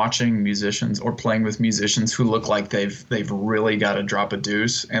watching musicians or playing with musicians who look like they've really got to drop a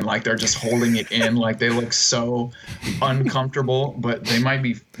deuce, and like they're just holding it in, like they look so uncomfortable, but they might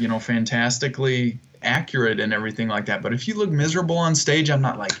be, you know, fantastically accurate and everything like that. But if you look miserable on stage, I'm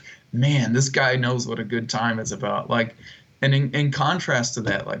not like, man, this guy knows what a good time is about. Like, and in contrast to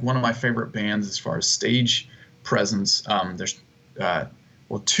that, like one of my favorite bands as far as stage presence, there's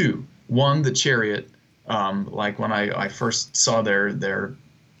 2. One, The Chariot. Like when I first saw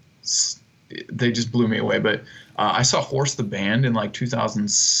they just blew me away. But I saw Horse the Band in like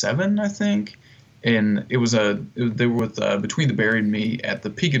 2007, I think, and they were with Between the Buried and Me at the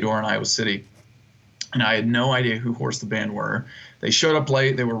Picador in Iowa City, and I had no idea who Horse the Band were. They showed up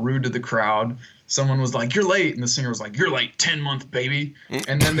late. They were rude to the crowd. Someone was like, "You're late," and the singer was like, "You're late, 10-month baby,"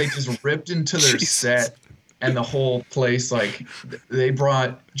 and then they just ripped into their set. And the whole place, like, they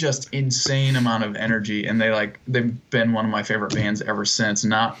brought just insane amount of energy, and they've been one of my favorite bands ever since.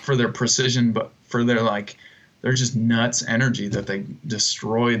 Not for their precision, but for their they're just nuts energy that they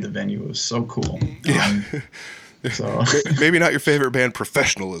destroyed the venue. It was so cool. Yeah. So maybe not your favorite band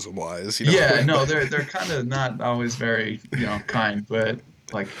professionalism wise. You know? Yeah, no, they're kind of not always very, you know, kind, but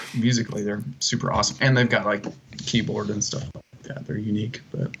like musically they're super awesome, and they've got like keyboard and stuff like that. They're unique,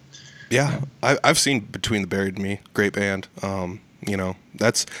 but. Yeah, I've seen Between the Buried and Me, great band. You know,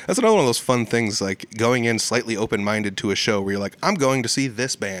 that's another one of those fun things, like going in slightly open-minded to a show where you're like, I'm going to see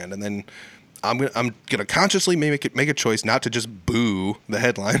this band, and then I'm gonna consciously make a choice not to just boo the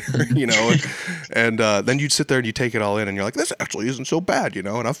headliner, you know, and then you'd sit there and you take it all in, and you're like, this actually isn't so bad, you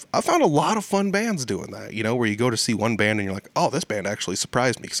know. And I've found a lot of fun bands doing that, you know, where you go to see one band and you're like, oh, this band actually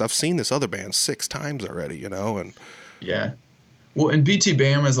surprised me because I've seen this other band 6 times already, you know, and yeah. Well, and BT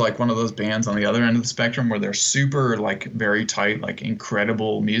Bam is like one of those bands on the other end of the spectrum where they're super like very tight, like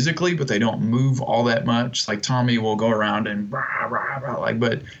incredible musically, but they don't move all that much. Like Tommy will go around and rah, rah, rah, like,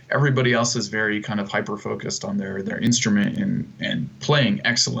 but everybody else is very kind of hyper focused on their instrument and playing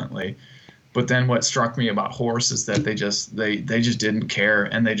excellently. But then what struck me about Horse is that they just didn't care,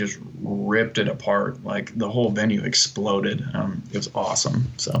 and they just ripped it apart. Like the whole venue exploded. It was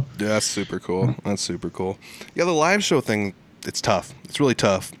awesome. So Yeah, that's super cool. That's super cool. Yeah, the live show thing, it's tough. It's really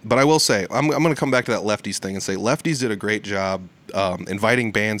tough. But I will say, I'm going to come back to that Lefties thing and say Lefties did a great job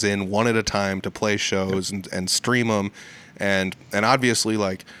inviting bands in one at a time to play shows and stream them. And obviously,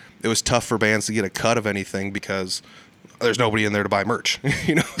 like, it was tough for bands to get a cut of anything because there's nobody in there to buy merch,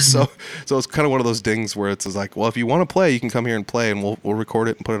 you know? So it's kind of one of those things where it's like, well, if you want to play, you can come here and play, and we'll record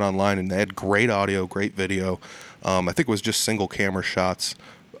it and put it online. And they had great audio, great video. I think it was just single camera shots,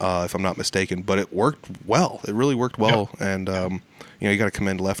 if I'm not mistaken, but it worked well. It really worked well. Yep. And, you know, you got to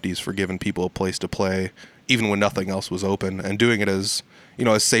commend Lefties for giving people a place to play, even when nothing else was open, and doing it as, you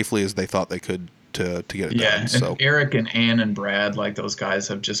know, as safely as they thought they could to get it done. So and Eric and Ann and Brad, like those guys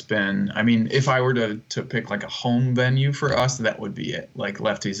have just been, I mean, if I were to pick like a home venue for us, that would be it. Like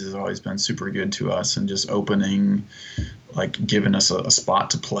Lefties has always been super good to us and just opening, like giving us a spot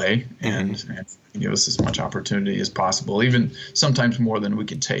to play and give us as much opportunity as possible, even sometimes more than we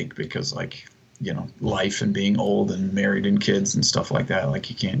could take, because like, you know, life and being old and married and kids and stuff like that, like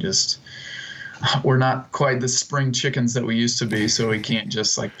you can't just, we're not quite the spring chickens that we used to be, so we can't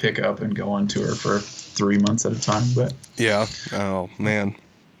just like pick up and go on tour for 3 months at a time. But yeah, oh man.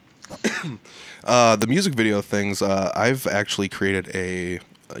 The music video things, I've actually created a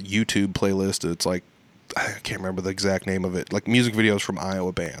YouTube playlist. It's like, I can't remember the exact name of it, like music videos from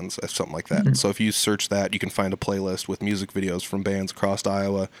Iowa bands, something like that. So if you search that, you can find a playlist with music videos from bands across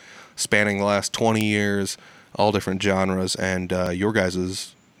Iowa, spanning the last 20 years, all different genres, and your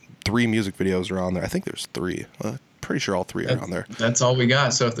guys's 3 music videos are on there. I think there's 3. Pretty sure all 3 are on there. That's all we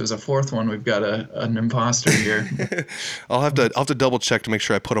got. So if there's a 4th one, we've got an imposter here. I'll have to double check to make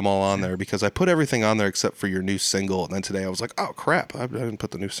sure I put them all on there, because I put everything on there except for your new single. And then today I was like, oh crap, I didn't put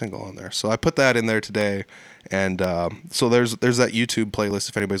the new single on there. So I put that in there today. And so there's that YouTube playlist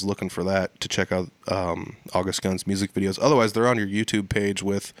if anybody's looking for that, to check out August Gunn's music videos. Otherwise, they're on your YouTube page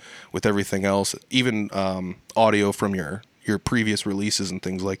with everything else, even audio from your previous releases and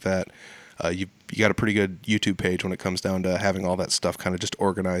things like that. You got a pretty good YouTube page when it comes down to having all that stuff kind of just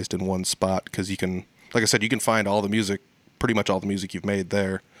organized in one spot, because you can, like I said, you can find all the music, pretty much all the music you've made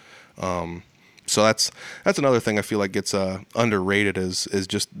there. So that's another thing I feel like gets underrated is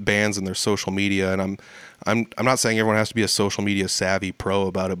just bands and their social media. And I'm not saying everyone has to be a social media savvy pro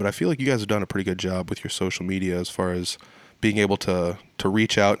about it, but I feel like you guys have done a pretty good job with your social media as far as being able to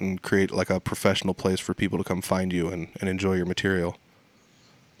reach out and create like a professional place for people to come find you and enjoy your material.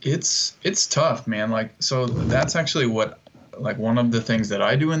 It's tough, man. Like, so that's actually what, like, one of the things that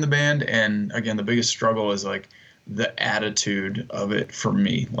I do in the band. And again, the biggest struggle is like the attitude of it for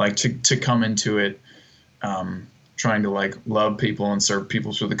me, like to come into it, trying to like love people and serve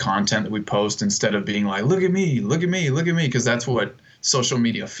people through the content that we post, instead of being like, look at me, look at me, look at me. 'Cause that's what social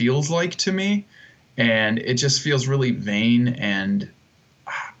media feels like to me. And it just feels really vain. And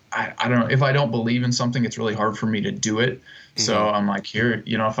I don't know, if I don't believe in something, it's really hard for me to do it. So I'm like, here,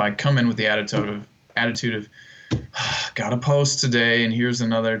 you know, if I come in with the attitude of gotta post today, and here's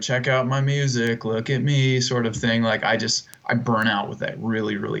another check out my music, look at me sort of thing, like I burn out with that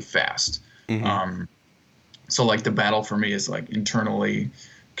really, really fast. So like the battle for me is like internally,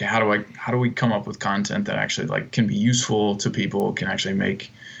 okay, how do we come up with content that actually like can be useful to people, can actually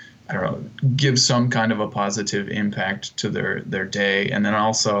make, I don't know, give some kind of a positive impact to their day, and then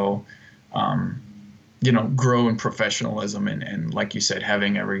also you know, grow in professionalism and like you said,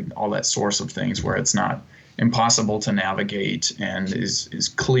 having all that source of things where it's not impossible to navigate and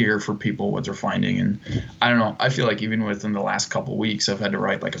is clear for people what they're finding. And I don't know, I feel like even within the last couple of weeks, I've had to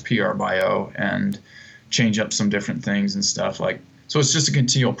write like a PR bio and change up some different things and stuff, like, so it's just a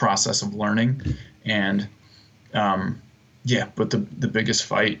continual process of learning. And yeah, but the biggest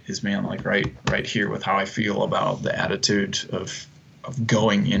fight is, man, like right here with how I feel about the attitude of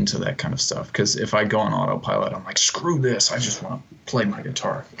going into that kind of stuff. Because if I go on autopilot, I'm like, screw this, I just want to play my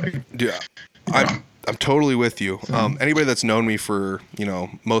guitar. Like, yeah, I'm totally with you. Anybody that's known me for, you know,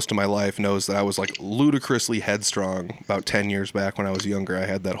 most of my life knows that I was like ludicrously headstrong about 10 years back when I was younger. I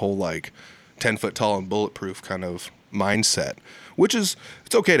had that whole like 10 foot tall and bulletproof kind of mindset, which is,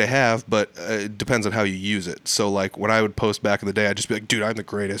 it's okay to have, but it depends on how you use it. So like when I would post back in the day, I'd just be like, dude, I'm the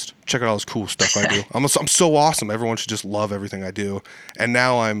greatest. Check out all this cool stuff I do. I'm so awesome. Everyone should just love everything I do. And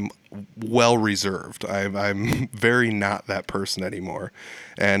now I'm well reserved. I'm very not that person anymore.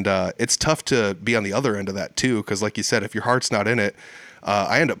 And it's tough to be on the other end of that too, because like you said, if your heart's not in it,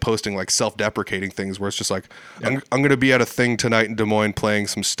 I end up posting like self-deprecating things where it's just like, I'm going to be at a thing tonight in Des Moines playing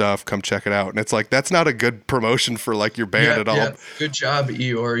some stuff. Come check it out. And it's like, that's not a good promotion for like your band at all. Yeah. Good job,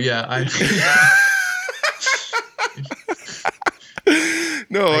 Eeyore. Yeah.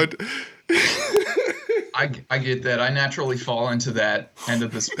 No, I get that. I naturally fall into that end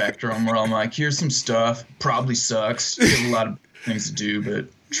of the spectrum where I'm like, here's some stuff. Probably sucks. You have a lot of things to do, but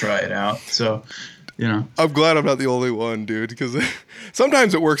try it out. So, you know. I'm glad I'm not the only one, dude, because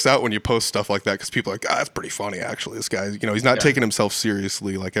sometimes it works out when you post stuff like that because people are like, that's pretty funny, actually. This guy, he's not taking himself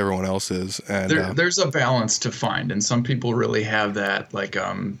seriously like everyone else is. And there's a balance to find, and some people really have that. Like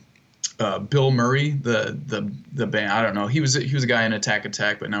Bill Murray, the band, I don't know. He was a guy in Attack,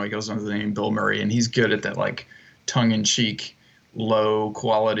 but now he goes under the name Bill Murray, and he's good at that like tongue-in-cheek, low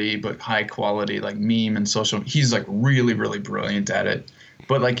quality but high quality like meme and social. He's like really, really brilliant at it.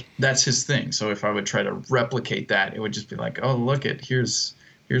 But like that's his thing. So if I would try to replicate that, it would just be like, oh, look at here's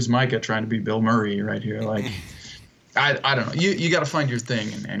Micah trying to be Bill Murray right here. Like I don't know. You got to find your thing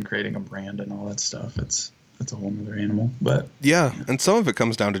and creating a brand and all that stuff. It's a whole other animal. But yeah, and some of it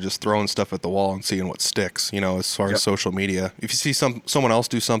comes down to just throwing stuff at the wall and seeing what sticks. As far as social media, if you see someone else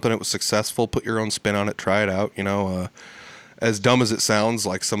do something that was successful, put your own spin on it, try it out. As dumb as it sounds,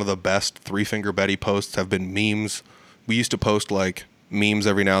 like some of the best Three Finger Betty posts have been memes. We used to post like memes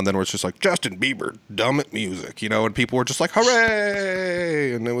every now and then where it's just like Justin Bieber dumb at music, and people were just like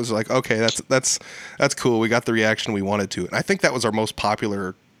hooray, and it was like, okay, that's cool, we got the reaction we wanted to. And I think that was our most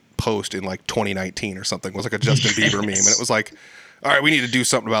popular post in like 2019 or something, was like a Justin Bieber meme, and it was like, all right, we need to do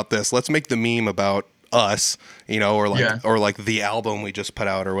something about this, let's make the meme about us, or like the album we just put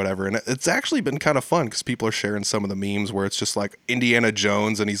out or whatever. And it's actually been kind of fun because people are sharing some of the memes where it's just like Indiana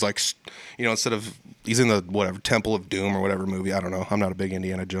Jones and he's like, instead of, he's in the whatever Temple of Doom or whatever movie, I don't know, I'm not a big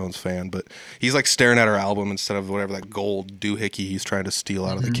Indiana Jones fan, but he's like staring at our album instead of whatever that gold doohickey he's trying to steal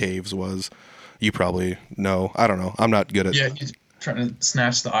out of the caves was. You probably know, I don't know, I'm not good at he's trying to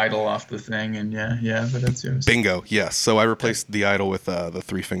snatch the idol off the thing, and but it's yours. Bingo, yes. So I replaced the idol with the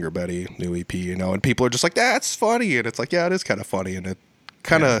Three Finger Betty new EP, and people are just like, that's funny, and it's like, yeah, it is kind of funny, and it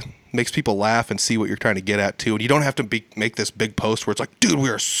kind of makes people laugh and see what you're trying to get at too. And you don't have to make this big post where it's like, dude, we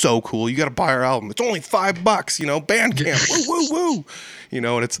are so cool, you got to buy our album, it's only $5, Bandcamp, woo woo woo, and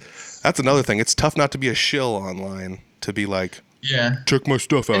that's another thing. It's tough not to be a shill online, to be like, check my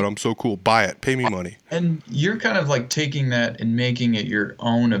stuff out, I'm so cool, buy it, pay me money. And you're kind of like taking that and making it your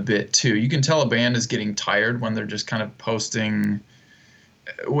own a bit too. You can tell a band is getting tired when they're just kind of posting.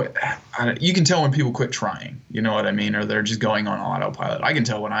 You can tell when people quit trying, you know what I mean, or they're just going on autopilot. I can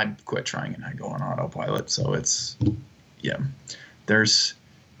tell when I quit trying and I go on autopilot. So it's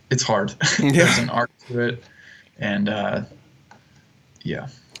hard. There's an art to it, and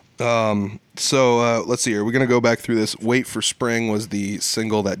So let's see here. We're going to go back through this. Wait for Spring was the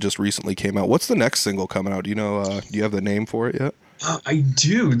single that just recently came out. What's the next single coming out? Do you know, do you have the name for it yet? I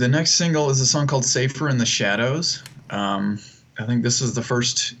do. The next single is a song called Safer in the Shadows. I think this is the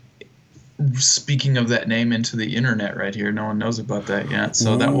first speaking of that name into the internet right here. No one knows about that yet.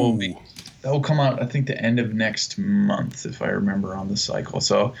 So that will come out, I think, the end of next month, if I remember on the cycle.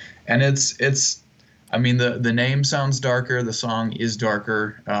 So, and it's I mean, the name sounds darker. The song is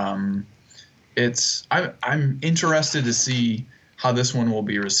darker. I'm interested to see how this one will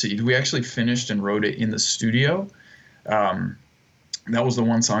be received. We actually finished and wrote it in the studio. That was the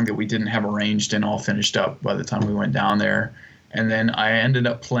one song that we didn't have arranged and all finished up by the time we went down there. And then I ended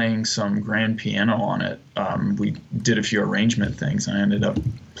up playing some grand piano on it. We did a few arrangement things. I ended up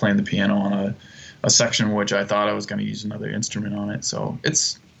playing the piano on a section which I thought I was going to use another instrument on it. So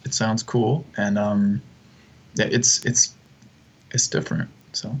it sounds cool, and it's different.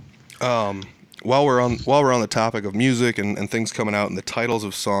 So while we're on the topic of music and things coming out and the titles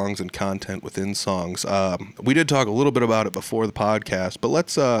of songs and content within songs, we did talk a little bit about it before the podcast, but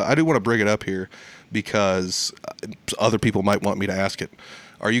let's I do want to bring it up here because other people might want me to ask it.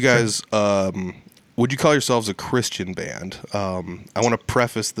 Are you guys would you call yourselves a Christian band? I want to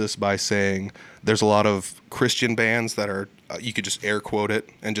preface this by saying there's a lot of Christian bands that are, you could just air quote it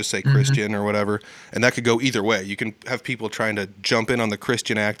and just say Christian or whatever, and that could go either way. You can have people trying to jump in on the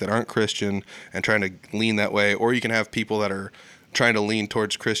Christian act that aren't Christian and trying to lean that way, or you can have people that are trying to lean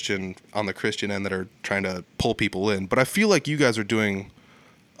towards Christian on the Christian end that are trying to pull people in. But I feel like you guys are doing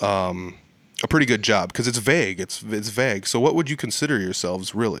a pretty good job because it's vague. It's vague. So what would you consider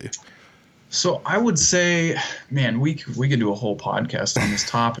yourselves really? So I would say, man, we could do a whole podcast on this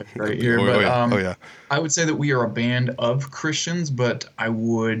topic right here. Yeah. I would say that we are a band of Christians, but I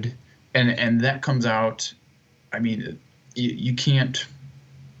would, and that comes out. I mean, you can't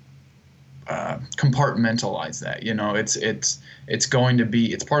compartmentalize that. You know, it's going to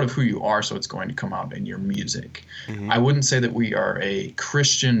be, it's part of who you are, so it's going to come out in your music. I wouldn't say that we are a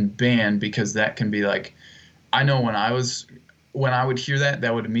Christian band because that can be like, I know when I would hear that,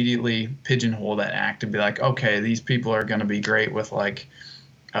 that would immediately pigeonhole that act and be like, okay, these people are going to be great with like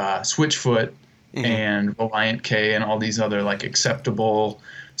Switchfoot and Reliant K and all these other like acceptable,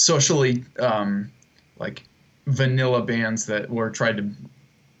 socially like vanilla bands that were tried to,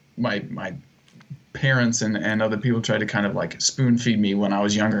 my parents and other people tried to kind of like spoon feed me when I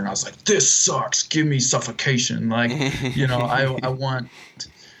was younger, and I was like, this sucks, give me Suffocation, like, you know, I want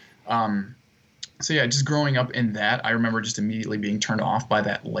so yeah, just growing up in that, I remember just immediately being turned off by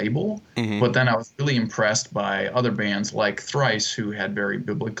that label. But then I was really impressed by other bands like Thrice, who had very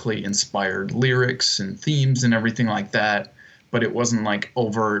biblically inspired lyrics and themes and everything like that. But it wasn't like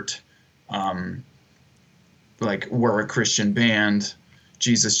overt, like we're a Christian band,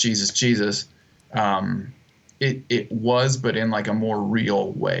 Jesus, Jesus, Jesus. It was, but in like a more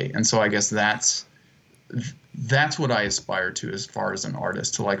real way. And so I guess that's what I aspire to as far as an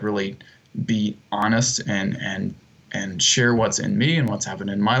artist, to like really be honest and share what's in me and what's happened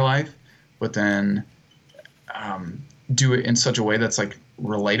in my life, but then do it in such a way that's like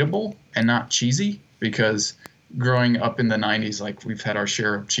relatable and not cheesy, because growing up in the 90s, like we've had our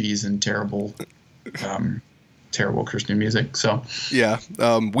share of cheese and terrible Christian music. So yeah,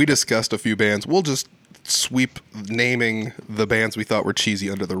 we discussed a few bands. We'll just sweep naming the bands we thought were cheesy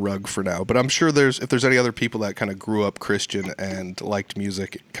under the rug for now, but I'm sure if there's any other people that kind of grew up Christian and liked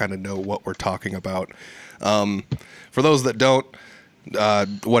music, kind of know what we're talking about. For those that don't,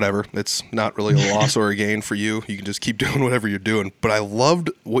 whatever, it's not really a loss or a gain for you. You can just keep doing whatever you're doing. But I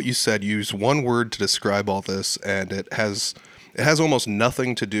loved what you said. You used one word to describe all this, and it has almost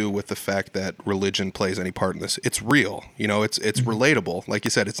nothing to do with the fact that religion plays any part in this. It's real, you know, it's relatable. Like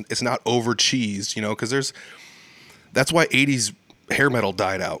you said, it's not over cheese, you know, because that's why 80s hair metal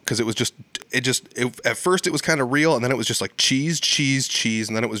died out, because at first it was kind of real, and then it was just like cheese,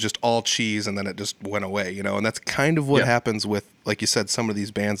 and then it was just all cheese, and then it just went away, you know. And that's kind of what happens with, like you said, some of these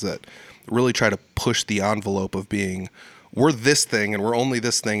bands that really try to push the envelope of being, we're this thing and we're only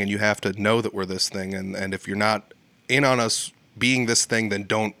this thing, and you have to know that we're this thing, and if you're not in on us being this thing, then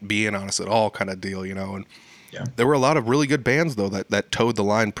don't be in on us at all, kind of deal, you know. And there were a lot of really good bands though that towed the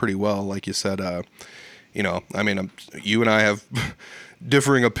line pretty well, like you said. You know, I mean, you and I have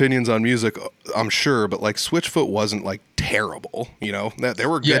differing opinions on music, I'm sure, but like Switchfoot wasn't like terrible, you know. They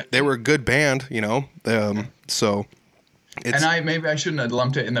were good. They were a good band, you know. So it's, and maybe I shouldn't have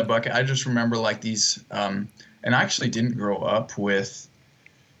lumped it in the bucket. I just remember like these, and I actually didn't grow up with.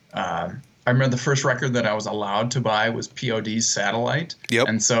 I remember the first record that I was allowed to buy was POD's Satellite. Yep.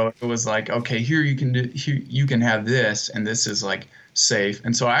 And so it was like, okay, here you can have this, and this is like safe.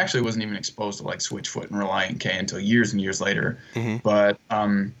 And so I actually wasn't even exposed to like Switchfoot and Reliant K until years and years later. But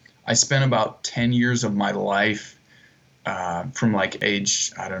I spent about 10 years of my life from like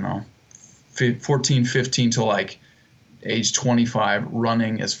age, I don't know, 14, 15 to like age 25,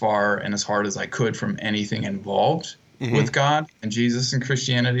 running as far and as hard as I could from anything involved with God and Jesus and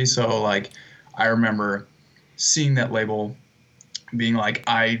Christianity. So like I remember seeing that label, being like,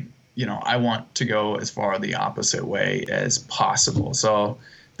 I want to go as far the opposite way as possible. So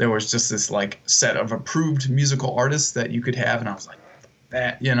there was just this like set of approved musical artists that you could have, and I was like,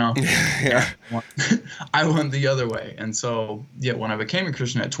 that, you know, I went the other way. And so when I became a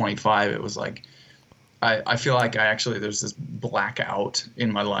Christian at 25, it was like I feel like there's this blackout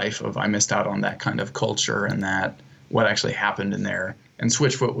in my life of I missed out on that kind of culture and that what actually happened in there. And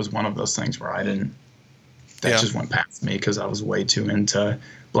Switchfoot was one of those things where just went past me because I was way too into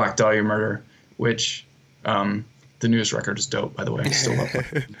Black Dahlia Murder, which the newest record is dope, by the way. I still love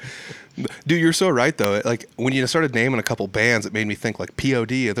it. Dude, you're so right, though. Like when you started naming a couple bands, it made me think like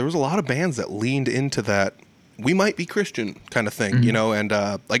POD. There was a lot of bands that leaned into that we might be Christian kind of thing, you know, and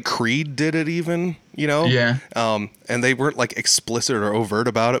like Creed did it even, you know? Yeah. And they weren't like explicit or overt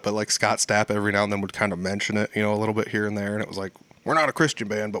about it, but like Scott Stapp every now and then would kind of mention it, you know, a little bit here and there. And it was like, we're not a Christian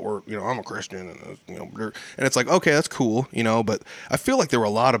band, but we're, you know, I'm a Christian, and you know, and it's like, okay, that's cool, you know. But I feel like there were a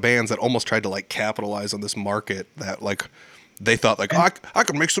lot of bands that almost tried to like capitalize on this market that like they thought like, I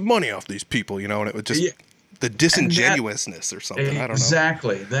could make some money off these people, you know, and it would just the disingenuousness or something. I don't know.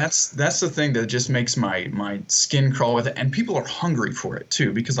 Exactly. That's the thing that just makes my skin crawl with it. And people are hungry for it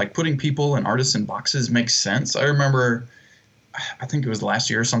too, because like putting people and artists in boxes makes sense. I remember, I think it was last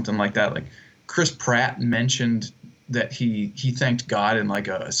year or something like that. Like Chris Pratt mentioned that he thanked God in like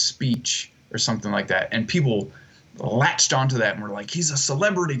a speech or something like that, and people latched onto that and were like, he's a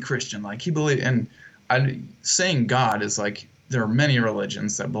celebrity Christian, like he believed. And saying God is like, there are many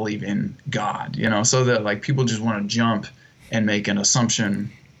religions that believe in God, so that like people just want to jump and make an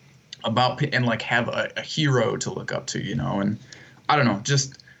assumption about and like have a hero to look up to, and I don't know,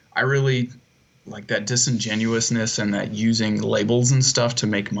 just I really like that disingenuousness and that using labels and stuff to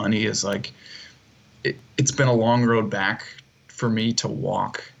make money is like it's been a long road back for me to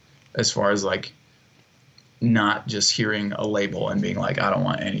walk, as far as like not just hearing a label and being like, I don't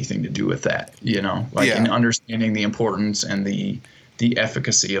want anything to do with that, and understanding the importance and the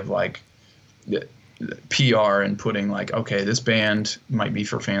efficacy of like the PR and putting like, okay, this band might be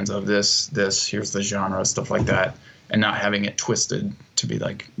for fans of this, here's the genre, stuff like that, and not having it twisted to be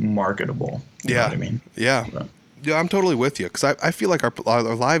like marketable. You know what I mean? Yeah. But, yeah, I'm totally with you, because I feel like our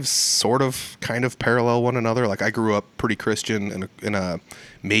lives sort of kind of parallel one another. Like I grew up pretty Christian in a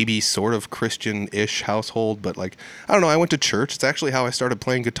maybe sort of Christian-ish household, but like I don't know, I went to church. It's actually how I started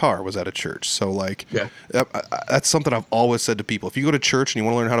playing guitar, was at a church. So like that's something I've always said to people. If you go to church and you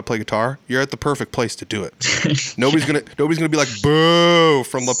want to learn how to play guitar, you're at the perfect place to do it. Nobody's gonna be like boo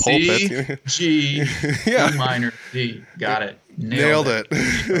from the pulpit. G, yeah. E minor, D. Got it. Nailed it.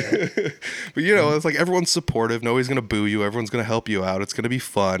 But it's like everyone's supportive. Nobody's going to boo you. Everyone's going to help you out. It's going to be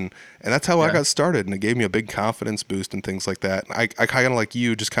fun. And that's how I got started. And it gave me a big confidence boost and things like that. And I kind of like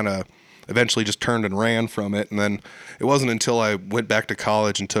you, just kind of eventually just turned and ran from it. And then it wasn't until I went back to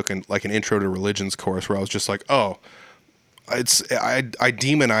college and took an intro to religions course where I was just like, oh, I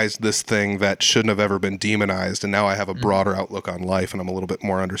demonized this thing that shouldn't have ever been demonized. And now I have a broader outlook on life, and I'm a little bit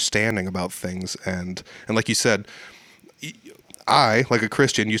more understanding about things. And like you said, I, like a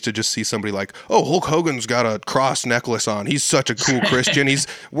Christian, used to just see somebody like, oh, Hulk Hogan's got a cross necklace on. He's such a cool Christian. He's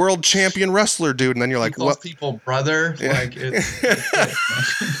world champion wrestler, dude. And then you're like, what? People brother, like it's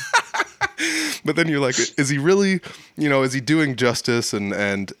But then you're like, is he really, is he doing justice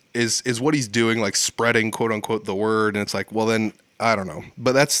and is what he's doing like spreading quote unquote the word? And it's like, well then I don't know.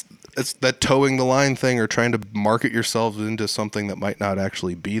 But it's that towing the line thing, or trying to market yourself into something that might not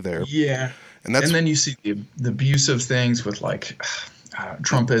actually be there. Yeah. And then you see the abuse of things with like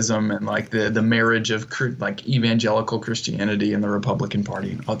Trumpism and like the marriage of like evangelical Christianity and the Republican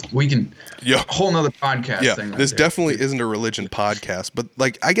Party. We can a whole nother podcast. Yeah, thing right this there. definitely isn't a religion podcast, but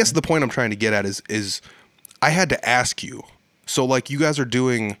like I guess the point I'm trying to get at is I had to ask you. So like you guys are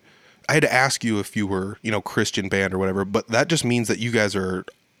doing, I had to ask you if you were Christian band or whatever, but that just means that you guys are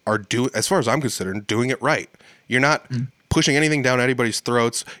doing, as far as I'm concerned, doing it right. You're not pushing anything down anybody's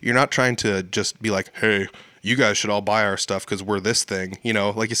throats. You're not trying to just be like, hey, you guys should all buy our stuff because we're this thing.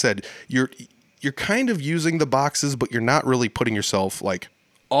 Like you said, you're kind of using the boxes, but you're not really putting yourself like,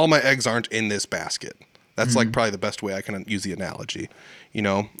 all my eggs aren't in this basket. That's like probably the best way I can use the analogy.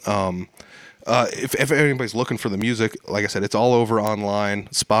 If anybody's looking for the music, like I said, it's all over online,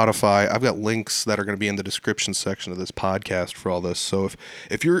 Spotify. I've got links that are going to be in the description section of this podcast for all this. So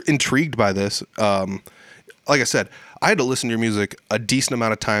if you're intrigued by this, like I said, I had to listen to your music a decent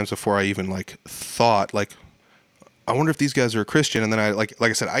amount of times before I even like thought like, I wonder if these guys are a Christian. And then I like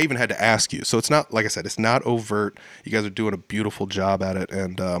I said, I even had to ask you. So it's not, like I said, it's not overt. You guys are doing a beautiful job at it.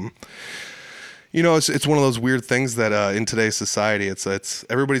 And, it's one of those weird things that in today's society, it's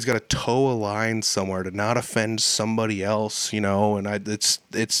everybody's got to toe a line somewhere to not offend somebody else, and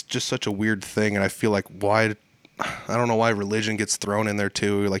it's just such a weird thing. And I feel like I don't know why religion gets thrown in there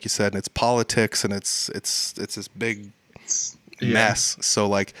too, like you said, and it's politics and it's this big mess. So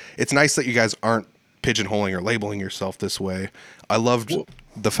like, it's nice that you guys aren't pigeonholing or labeling yourself this way. I loved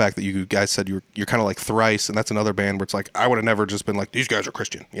the fact that you guys said you're kind of like Thrice, and that's another band where it's like, I would have never just been like, these guys are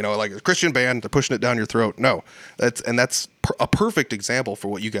Christian, like a Christian band, they're pushing it down your throat. No, that's a perfect example for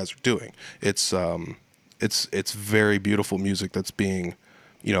what you guys are doing. It's very beautiful music that's being,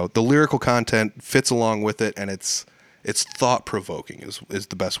 the lyrical content fits along with it, and it's thought provoking is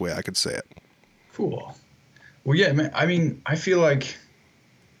the best way I could say it. Cool. Well, yeah, man, I mean, I feel like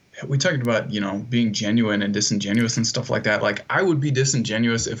we talked about, being genuine and disingenuous and stuff like that. Like, I would be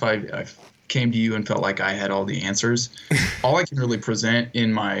disingenuous if I came to you and felt like I had all the answers. All I can really present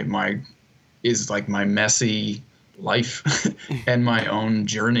in my is like my messy life and my own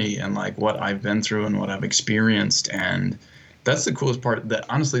journey and like what I've been through and what I've experienced. And that's the coolest part. That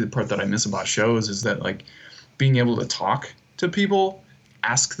honestly, the part that I miss about shows is that like being able to talk to people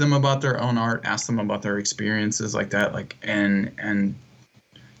ask them about their own art, ask them about their experiences like that, like and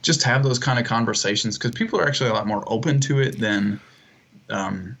just have those kind of conversations, because people are actually a lot more open to it than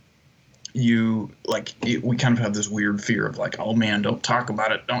we kind of have this weird fear of like, oh man, don't talk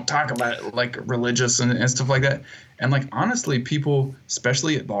about it, like religious and stuff like that. And like honestly, people,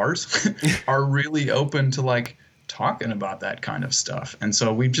 especially at bars, are really open to like talking about that kind of stuff. And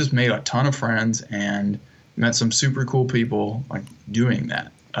so we've just made a ton of friends and met some super cool people like doing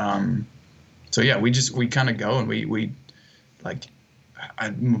that. So yeah, we kind of go and we like,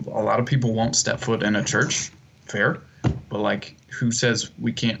 a lot of people won't step foot in a church, fair, but like who says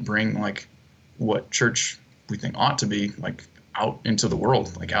we can't bring like what church we think ought to be like out into the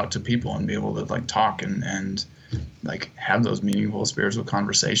world, like out to people, and be able to like talk and like have those meaningful spiritual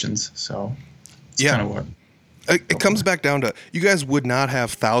conversations. So it's kind of what it comes back down to, you guys would not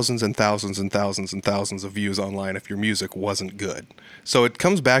have thousands and thousands and thousands and thousands of views online if your music wasn't good. So it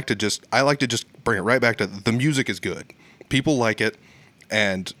comes back to just, I like to just bring it right back to the music is good. People like it.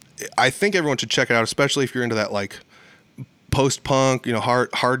 And I think everyone should check it out, especially if you're into that like post-punk,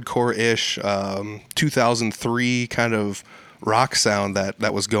 hardcore-ish 2003 kind of rock sound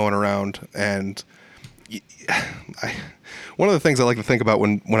that was going around. And one of the things I like to think about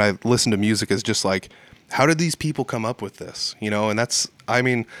when I listen to music is just like, how did these people come up with this? And that's, I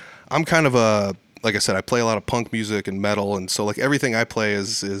mean, I'm kind of like I said, I play a lot of punk music and metal, and so like everything I play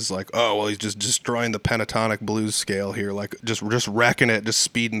is like, oh well, he's just destroying the pentatonic blues scale here, like just wrecking it, just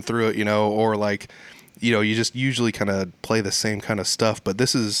speeding through it, or like, you just usually kind of play the same kind of stuff. But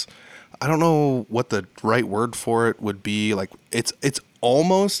this is, I don't know what the right word for it would be. Like it's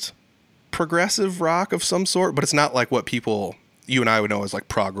almost progressive rock of some sort, but it's not like what people, you and I would know as like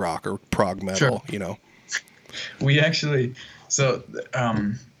prog rock or prog metal. Sure. We actually, so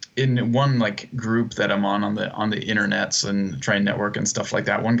in one like group that I'm on the internets and Train Network and stuff like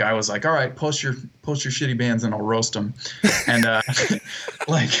that, one guy was like, all right, post your shitty bands and I'll roast them. And I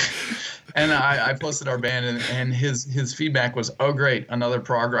posted our band, and his feedback was, oh great, another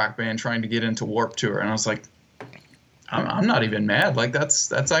prog rock band trying to get into Warped Tour. And I was like, I'm not even mad. Like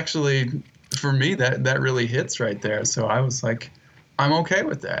that's actually, for me, that really hits right there. So I was like, I'm okay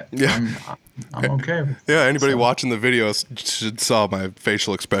with that. Yeah. I'm okay with it. Yeah, anybody watching the videos should saw my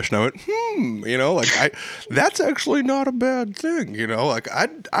facial expression. I went, that's actually not a bad thing, like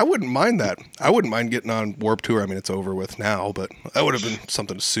I wouldn't mind that. I wouldn't mind getting on Warped Tour. I mean, it's over with now, but that would have been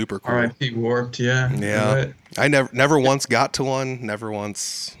something super cool. R.I.P. Warped, yeah. Yeah. I never once got to one, never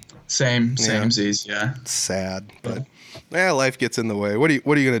once. Same, Z's, yeah. It's sad, but life gets in the way. What are you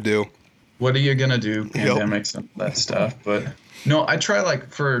going to do? What are you going to do? Pandemics and that stuff, but no, I try like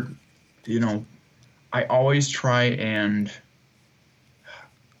for, I always try and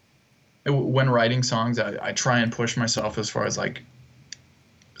when writing songs, I try and push myself as far as like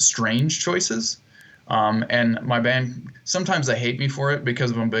strange choices. And my band, sometimes they hate me for it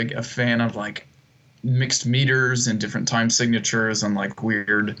because I'm a fan of like mixed meters and different time signatures and like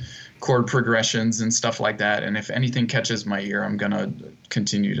weird chord progressions and stuff like that. And if anything catches my ear, I'm going to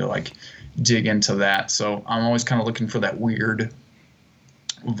continue to like dig into that. So I'm always kind of looking for that weird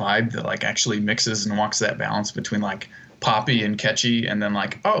vibe that like actually mixes and walks that balance between like poppy and catchy, and then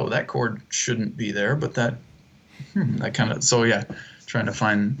like, oh, that chord shouldn't be there, but that kind of, so yeah, trying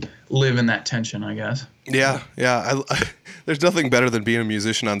to live in that tension, I guess. Yeah. There's nothing better than being a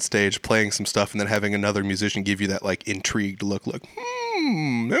musician on stage, playing some stuff, and then having another musician give you that like intrigued look, like,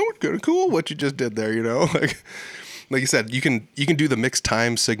 that was kind of cool what you just did there, Like you said, you can do the mixed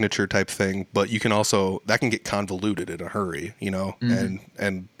time signature type thing, but you can also, that can get convoluted in a hurry, mm-hmm.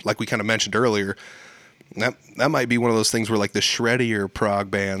 and like we kind of mentioned earlier, that might be one of those things where like the shreddier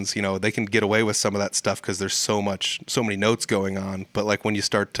prog bands, they can get away with some of that stuff because there's so many notes going on. But like when you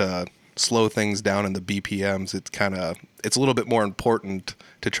start to slow things down in the BPMs, it's a little bit more important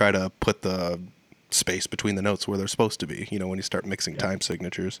to try to put the space between the notes where they're supposed to be, when you start mixing time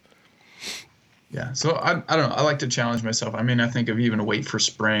signatures. Yeah, so I don't know. I like to challenge myself. I mean, I think of even Wait for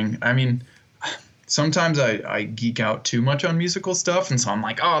Spring. I mean, sometimes I geek out too much on musical stuff, and so I'm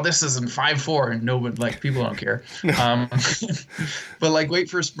like, oh, this is in 5/4, and nobody, like, people don't care. But like Wait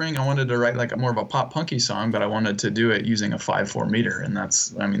for Spring, I wanted to write like more of a pop punky song, but I wanted to do it using a 5/4 meter, and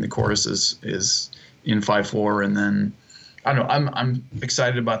that's, I mean, the chorus is in 5/4, and then I don't know. I'm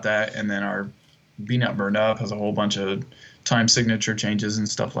excited about that, and then our Be Not Burned Up has a whole bunch of time signature changes and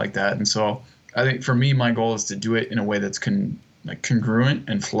stuff like that, and so I think for me, my goal is to do it in a way that's congruent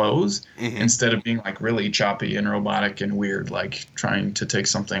and flows, mm-hmm. instead of being like really choppy and robotic and weird, like trying to take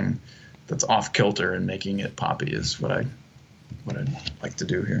something that's off kilter and making it poppy is what I'd like to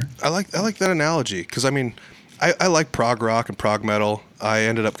do here. I like that analogy, because I mean, I like prog rock and prog metal. I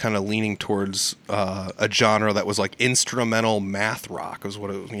ended up kind of leaning towards a genre that was like instrumental math rock, is what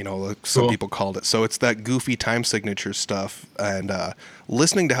it, like some people called it. So it's that goofy time signature stuff, and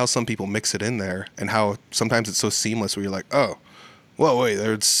listening to how some people mix it in there, and how sometimes it's so seamless where you're like, oh, whoa, wait,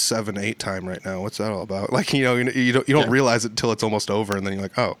 there's 7/8 time right now. What's that all about? Like you don't realize it until it's almost over, and then you're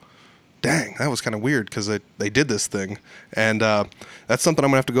like, oh, dang, that was kind of weird because they did this thing. And that's something I'm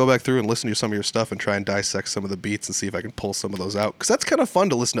going to have to go back through and listen to some of your stuff and try and dissect some of the beats and see if I can pull some of those out. Because that's kind of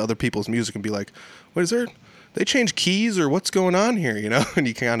fun to listen to other people's music and be like, what is there? They change keys or what's going on here, And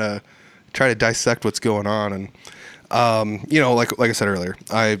you kind of try to dissect what's going on. And, like I said earlier,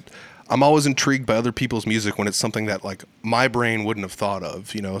 I'm always intrigued by other people's music when it's something that like my brain wouldn't have thought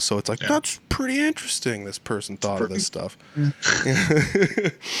of, So it's like, that's pretty interesting. This person thought of this stuff.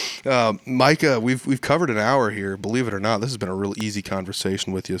 Micah, we've covered an hour here. Believe it or not, this has been a real easy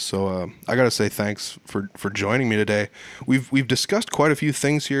conversation with you. So I got to say thanks for joining me today. We've discussed quite a few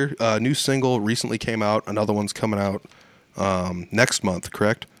things here. New single recently came out. Another one's coming out next month,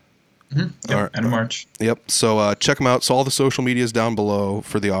 correct? Mm-hmm. Yep, end of March. Yep. So check them out. So all the social media is down below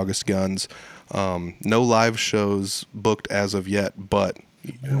for the August Guns. No live shows booked as of yet, but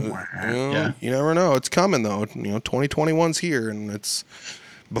you never know. It's coming though. 2021's here, and it's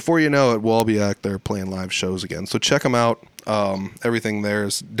before you know it, we'll all be out there playing live shows again. So check them out. Everything there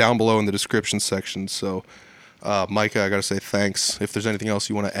is down below in the description section. So Micah, I got to say thanks. If there's anything else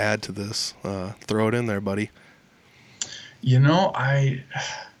you want to add to this, throw it in there, buddy.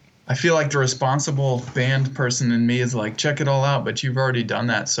 I feel like the responsible band person in me is like, check it all out, but you've already done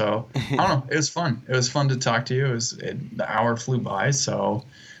that. So I don't know. It was fun. It was fun to talk to you. The hour flew by. So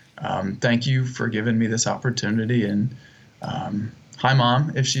thank you for giving me this opportunity. And hi,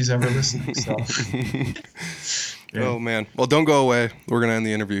 Mom, if she's ever listening. So. Yeah. Oh, man. Well, don't go away. We're going to end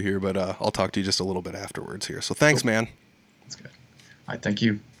the interview here, but I'll talk to you just a little bit afterwards here. So thanks, man. That's good. All right. Thank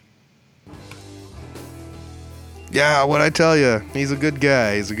you. Yeah, what'd I tell you? He's a good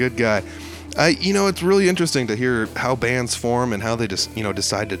guy. It's really interesting to hear how bands form and how they just,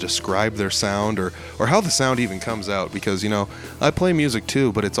 decide to describe their sound or how the sound even comes out. Because, I play music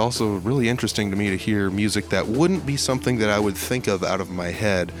too, but it's also really interesting to me to hear music that wouldn't be something that I would think of out of my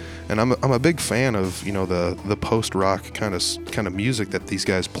head. And I'm a big fan of, the post-rock kind of music that these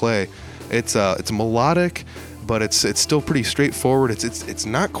guys play. It's melodic, but it's still pretty straightforward. It's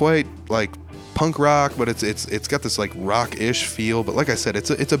not quite like punk rock, but it's got this like rock-ish feel. But like I said,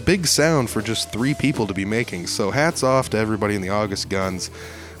 it's a big sound for just 3 people to be making. So hats off to everybody in the August Guns.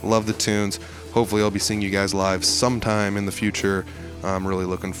 Love the tunes. Hopefully I'll be seeing you guys live sometime in the future. I'm really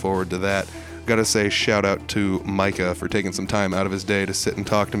looking forward to that. Gotta say shout out to Micah for taking some time out of his day to sit and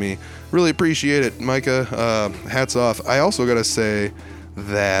talk to me. Really appreciate it, Micah. Hats off. I also gotta say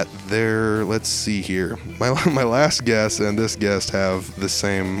that let's see here, my last guest and this guest have the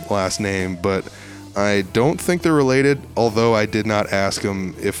same last name, but I don't think they're related, although I did not ask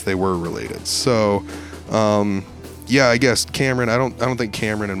them if they were related. So I guess Cameron, I don't think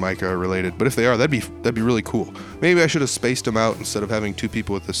Cameron and Micah are related, but if they are, that'd be really cool. Maybe I should have spaced them out instead of having 2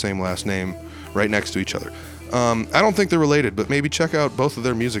 people with the same last name right next to each other. I don't think they're related, but maybe check out both of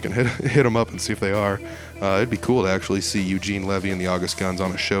their music and hit them up and see if they are. It'd be cool to actually see Eugene Levy and the August Guns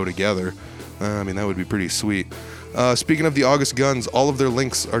on a show together. That would be pretty sweet. Speaking of the August Guns, all of their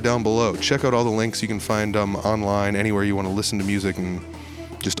links are down below. Check out all the links. You can find them online, anywhere you want to listen to music and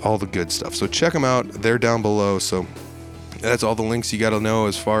just all the good stuff. So check them out. They're down below. So that's all the links you got to know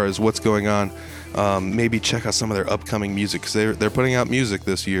as far as what's going on. Maybe check out some of their upcoming music because they're putting out music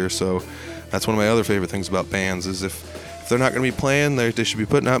this year. So that's one of my other favorite things about bands is if they're not going to be playing, they should be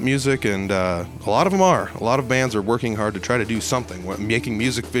putting out music, and a lot of them are. A lot of bands are working hard to try to do something, making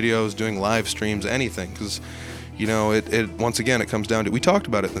music videos, doing live streams, anything, because, it once again, it comes down to, we talked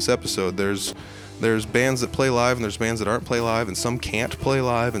about it in this episode, there's bands that play live, and there's bands that aren't play live, and some can't play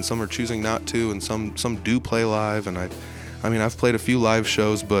live, and some are choosing not to, and some do play live, and I've played a few live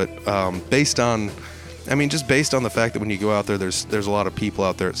shows, but based on the fact that when you go out there, there's a lot of people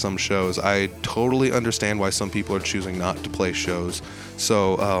out there at some shows. I totally understand why some people are choosing not to play shows.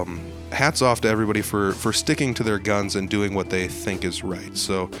 So hats off to everybody for sticking to their guns and doing what they think is right.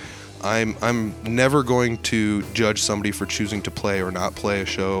 So I'm never going to judge somebody for choosing to play or not play a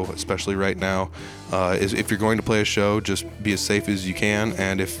show, especially right now. If you're going to play a show, just be as safe as you can.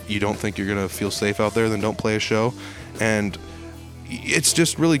 And if you don't think you're going to feel safe out there, then don't play a show. And it's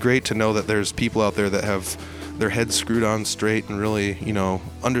just really great to know that there's people out there that have their heads screwed on straight and really,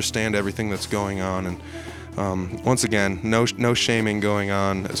 understand everything that's going on. And Once again, no shaming going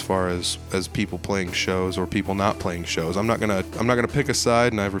on as far as people playing shows or people not playing shows. I'm not gonna pick a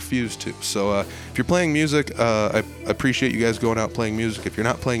side, and I refuse to. So if you're playing music, I appreciate you guys going out playing music. If you're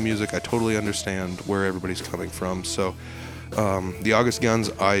not playing music, I totally understand where everybody's coming from. So the August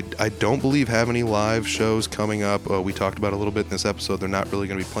Guns, I don't believe have any live shows coming up. We talked about a little bit in this episode. They're not really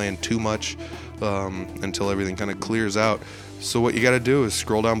going to be playing too much until everything kind of clears out. So what you got to do is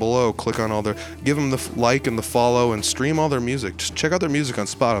scroll down below, click on all their, give them the like and the follow, and stream all their music. Just check out their music on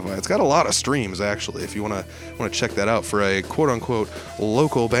Spotify. It's got a lot of streams, actually. If you want to check that out for a quote unquote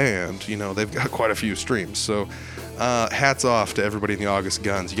local band, they've got quite a few streams. So hats off to everybody in the August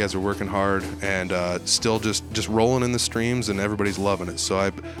Guns. You guys are working hard and still just rolling in the streams, and everybody's loving it. So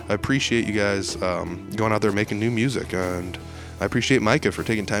I appreciate you guys going out there making new music, and I appreciate Micah for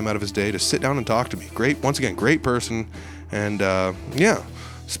taking time out of his day to sit down and talk to me. Once again, great person. And yeah,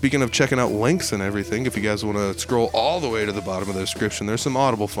 speaking of checking out links and everything, if you guys want to scroll all the way to the bottom of the description, there's some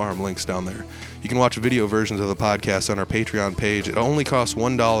Audible Farm links down there. You can watch video versions of the podcast on our Patreon page. It only costs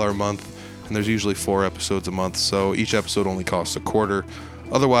 $1 a month, and there's usually 4 episodes a month, so each episode only costs $0.25.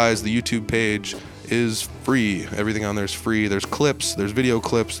 Otherwise, the YouTube page is free. Everything on there is free. There's clips, there's video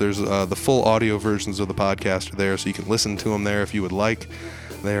clips, there's the full audio versions of the podcast are there, so you can listen to them there if you would like.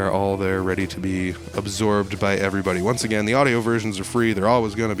 They are all there ready to be absorbed by everybody. Once again, the audio versions are free. They're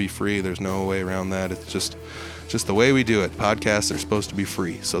always going to be free. There's no way around that. It's just the way we do it. Podcasts are supposed to be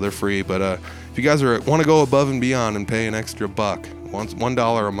free, so they're free. But if you guys want to go above and beyond and pay an extra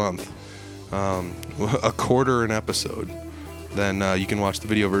 $1 a month, $0.25 an episode, then you can watch the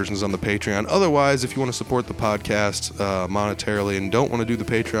video versions on the Patreon. Otherwise, if you want to support the podcast monetarily and don't want to do the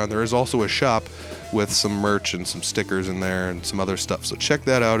Patreon, there is also a shop with some merch and some stickers in there and some other stuff. So check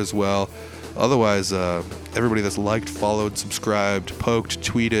that out as well. Otherwise, everybody that's liked, followed, subscribed, poked,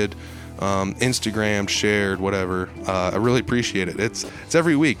 tweeted, Instagrammed, shared, whatever, I really appreciate it. It's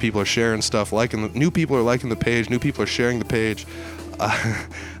every week. People are sharing stuff, new people are liking the page, new people are sharing the page.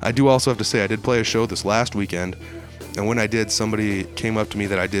 I do also have to say, I did play a show this last weekend, and when I did, somebody came up to me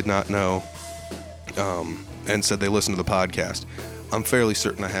that I did not know and said they listened to the podcast. I'm fairly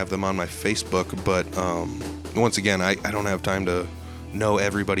certain I have them on my Facebook, but once again, I don't have time to know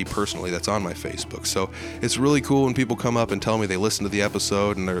everybody personally that's on my Facebook. So it's really cool when people come up and tell me they listened to the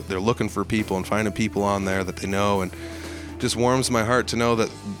episode, and they're looking for people and finding people on there that they know, and just warms my heart to know that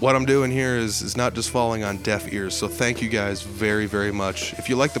what I'm doing here is not just falling on deaf ears. So thank you guys very, very much. If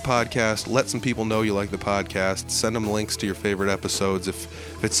you like the podcast, let some people know you like the podcast. Send them links to your favorite episodes.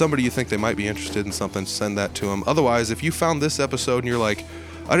 If it's somebody you think they might be interested in something, send that to them. Otherwise, if you found this episode and you're like,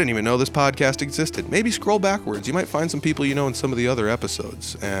 I didn't even know this podcast existed, maybe scroll backwards. You might find some people you know in some of the other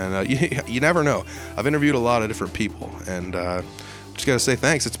episodes. And you never know. I've interviewed a lot of different people, and just gotta say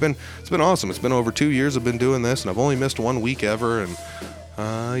thanks. It's been awesome. It's been over 2 years I've been doing this, and I've only missed 1 week ever, and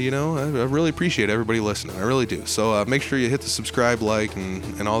I really appreciate everybody listening. I really do. So make sure you hit the subscribe, like,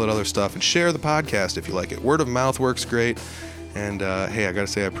 and all that other stuff, and share the podcast if you like it. Word of mouth works great. And hey, I gotta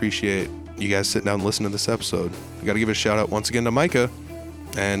say I appreciate you guys sitting down and listening to this episode. I gotta give a shout out once again to Micah,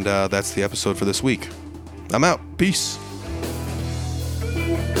 and that's the episode for this week. I'm out. Peace.